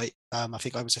did all right. I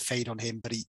think I was a fade on him,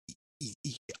 but he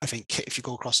I think if you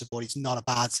go across the board, he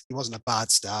wasn't a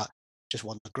bad start, just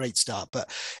wasn't a great start. But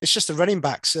it's just the running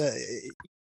backs.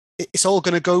 It's all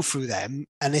going to go through them,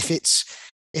 and if it's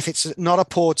not a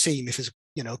poor team, if it's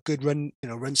good run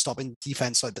stopping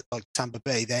defense like Tampa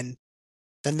Bay, then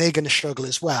they're going to struggle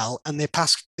as well, and their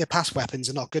pass weapons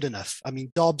are not good enough. I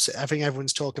mean, Dobbs. I think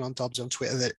everyone's talking on Dobbs on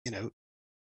Twitter that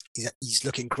he's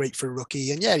looking great for a rookie,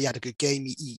 and yeah, he had a good game.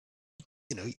 He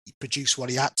produced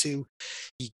what he had to.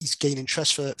 He's gaining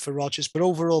trust for Rodgers, but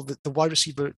overall, the wide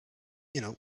receiver,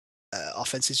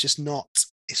 offense is just not.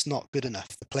 It's not good enough.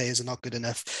 The players are not good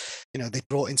enough. They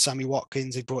brought in Sammy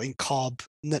Watkins. They brought in Cobb.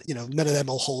 None of them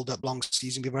will hold up long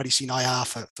season. We've already seen IR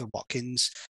for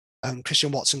Watkins.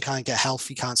 Christian Watson can't get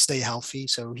healthy, can't stay healthy,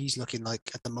 so he's looking like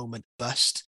at the moment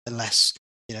bust unless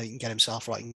he can get himself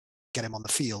right and get him on the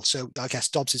field. So I guess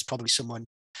Dobbs is probably someone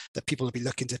that people will be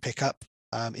looking to pick up.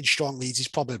 In strong leads, he's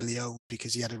probably owned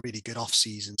because he had a really good off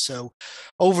season. So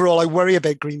overall, I worry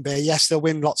about Green Bay. Yes, they'll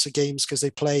win lots of games because they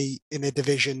play in a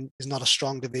division is not a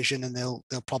strong division, and they'll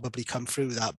probably come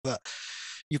through that. But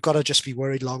you've got to just be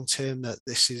worried long term that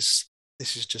this is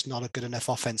just not a good enough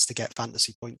offense to get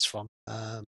fantasy points from,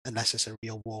 unless it's a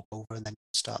real walkover and then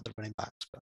start the running backs.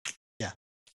 But yeah,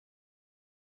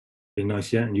 Be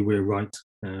nice, yeah, and you were right.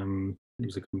 It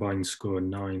was a combined score of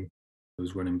 9,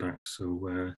 those running backs.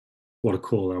 So what a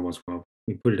call that was, Rob.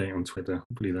 We put it out on Twitter.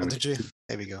 Hopefully that Did you?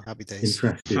 There we go. Happy days.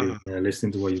 interested in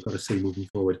listening to what you've got to say moving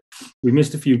forward. We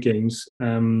missed a few games,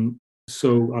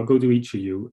 so I'll go to each of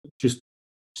you. Just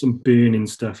some burning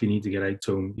stuff you need to get out,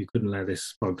 Tom. You couldn't let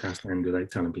this podcast end without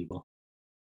telling people.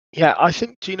 Yeah, I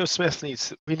think Geno Smith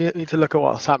we need to look at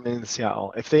what's happening in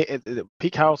Seattle.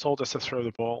 Pete Carroll told us to throw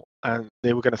the ball, and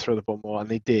they were going to throw the ball more, and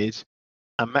they did.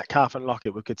 And Metcalf and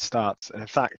Lockett were good starts, and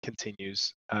if that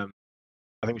continues, I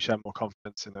think we should have more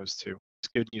confidence in those two.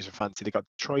 It's good news for fantasy. They got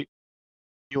Detroit,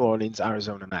 New Orleans,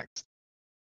 Arizona next.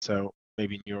 So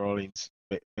maybe New Orleans,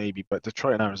 maybe, but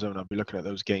Detroit and Arizona, I'll be looking at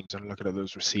those games and looking at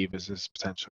those receivers as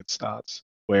potential good starts.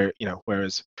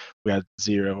 Whereas we had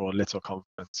zero or little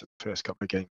confidence at the first couple of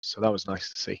games, so that was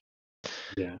nice to see.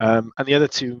 Yeah. And the other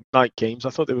two night games,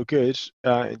 I thought they were good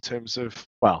in terms of,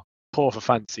 well, poor for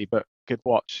fantasy, but good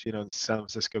watch. The San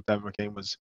Francisco Denver game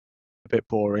was a bit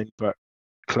boring, but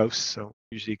close, so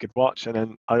usually a good watch. And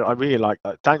then I really like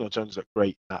that Daniel Jones looked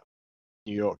great in that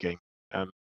New York game.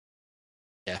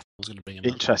 Yeah, I was going to bring him.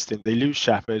 Interesting. They lose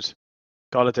Shepard.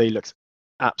 Golladay looks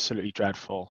absolutely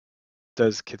dreadful.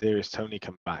 Does Kadarius Toney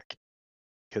come back?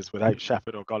 Because without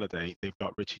Shepard or Golladay, they've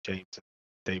got Richie James and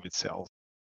David Sills.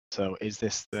 So is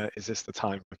this the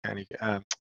time for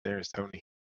Kadarius Toney?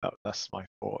 That's my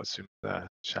thought as soon as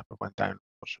Shepard went down.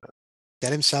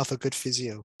 Get himself a good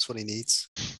physio. That's what he needs.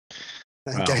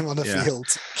 And get him on the field.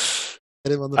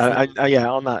 Get him on the field.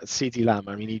 On that CD Lamb,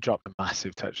 I mean, he dropped a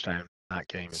massive touchdown in that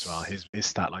game as well. His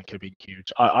stat line could be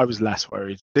huge. I was less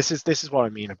worried. This is what I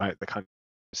mean about the kind of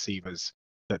receivers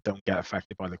that don't get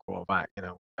affected by the quarterback.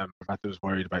 Roberto was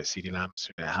worried about CD Lamb as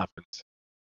soon as it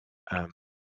happened.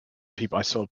 I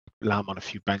saw Lamb on a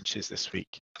few benches this week,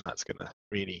 and that's going to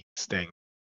really sting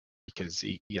because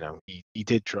he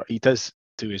does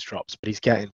do his drops, but he's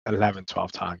getting 11,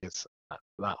 12 targets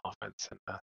that offense, and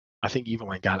I think even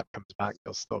when Gallup comes back,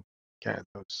 they'll still get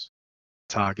those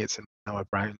targets. And Noah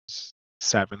Brown's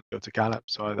 7 go to Gallup,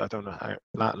 so I don't know how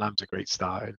Lamb's a great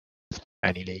start in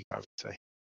any league, I would say.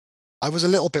 I was a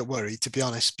little bit worried, to be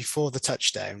honest, before the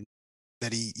touchdown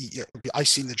that I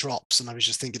seen the drops, and I was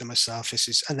just thinking to myself,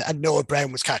 and Noah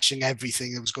Brown was catching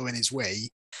everything that was going his way,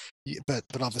 but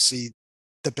obviously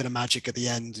the bit of magic at the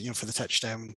end, for the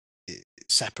touchdown, it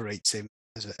separates him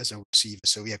as a receiver.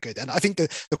 So yeah, good. And I think the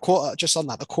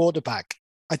quarterback,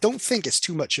 I don't think it's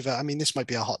too much of a. I mean, this might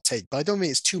be a hot take, but I don't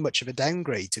think it's too much of a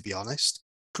downgrade, to be honest.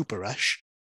 Cooper Rush.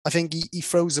 I think he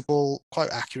throws the ball quite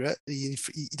accurate. He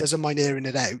doesn't mind airing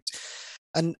it out.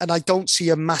 And I don't see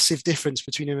a massive difference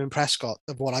between him and Prescott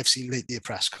of what I've seen lately at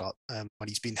Prescott when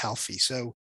he's been healthy.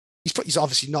 So he's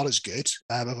obviously not as good.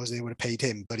 Otherwise they would have paid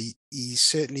him, but he's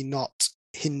certainly not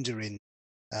hindering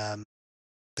the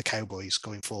Cowboys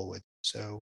going forward.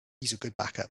 So he's a good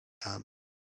backup.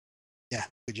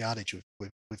 Good yardage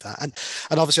with that. And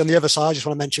obviously on the other side, I just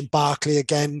want to mention Barkley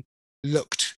again.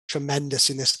 Looked tremendous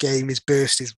in this game. His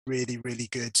burst is really, really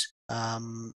good.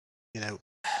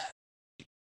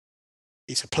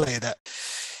 He's a player that,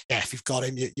 if you've got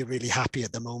him, you're really happy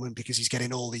at the moment because he's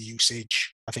getting all the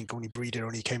usage. I think Breeder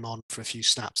only came on for a few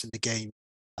snaps in the game.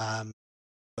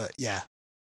 But yeah,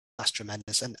 that's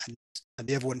tremendous. And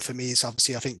the other one for me is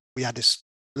obviously, I think we had this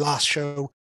last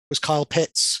show, was Kyle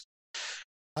Pitts.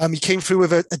 He came through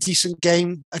with a decent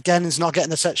game. Again, he's not getting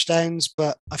the touchdowns,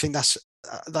 but I think that's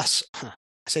I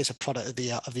say it's a product of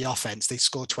the offense. They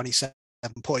scored 27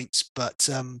 points, but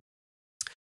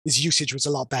his usage was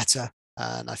a lot better,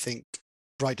 and I think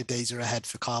brighter days are ahead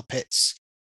for Kyle Pitts.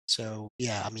 So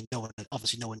yeah, I mean, no one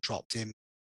dropped him,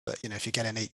 but if you're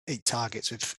getting eight targets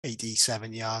with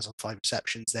 87 yards on 5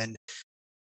 receptions, then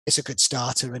it's a good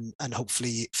starter, and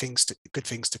hopefully good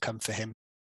things to come for him.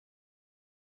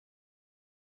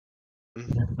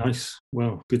 Nice.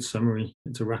 Well, good summary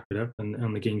to wrap it up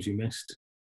and the games you missed.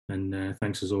 And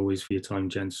thanks as always for your time,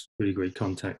 gents. Really great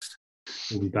context.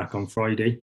 We'll be back on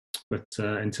Friday. But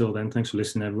until then, thanks for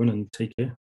listening, everyone, and take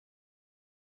care.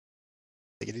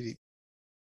 Take it easy.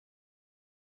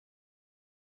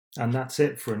 And that's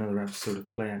it for another episode of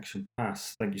Play Action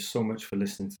Pass. Thank you so much for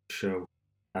listening to the show.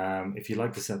 If you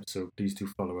like this episode, please do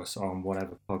follow us on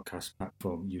whatever podcast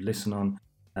platform you listen on.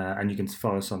 And you can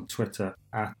follow us on Twitter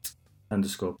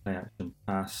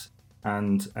 @_PlayActionPass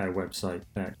and our website,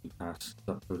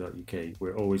 playactionpass.co.uk.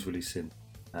 We're always releasing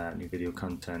new video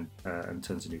content and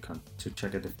tons of new content. So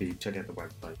check out the feed, check out the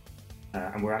website.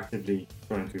 And we're actively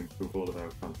trying to improve all of our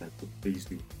content. So please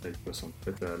do play to us on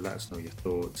Twitter, let us know your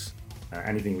thoughts,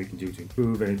 anything we can do to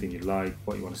improve, anything you like,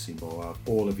 what you want to see more of,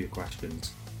 all of your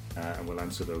questions. And we'll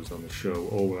answer those on the show,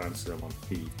 or we'll answer them on the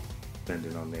feed.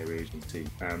 depending on their agency.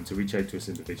 To reach out to us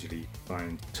individually,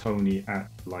 find Tony at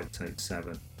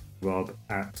Lightout7, Rob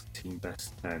at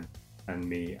TeamBest10, and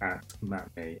me at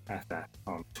MattMayFF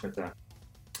on Twitter.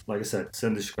 Like I said,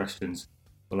 send us questions.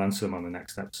 We'll answer them on the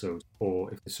next episode,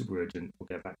 or if it's super urgent, we'll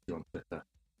get back to you on Twitter.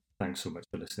 Thanks so much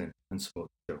for listening and support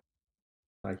the show.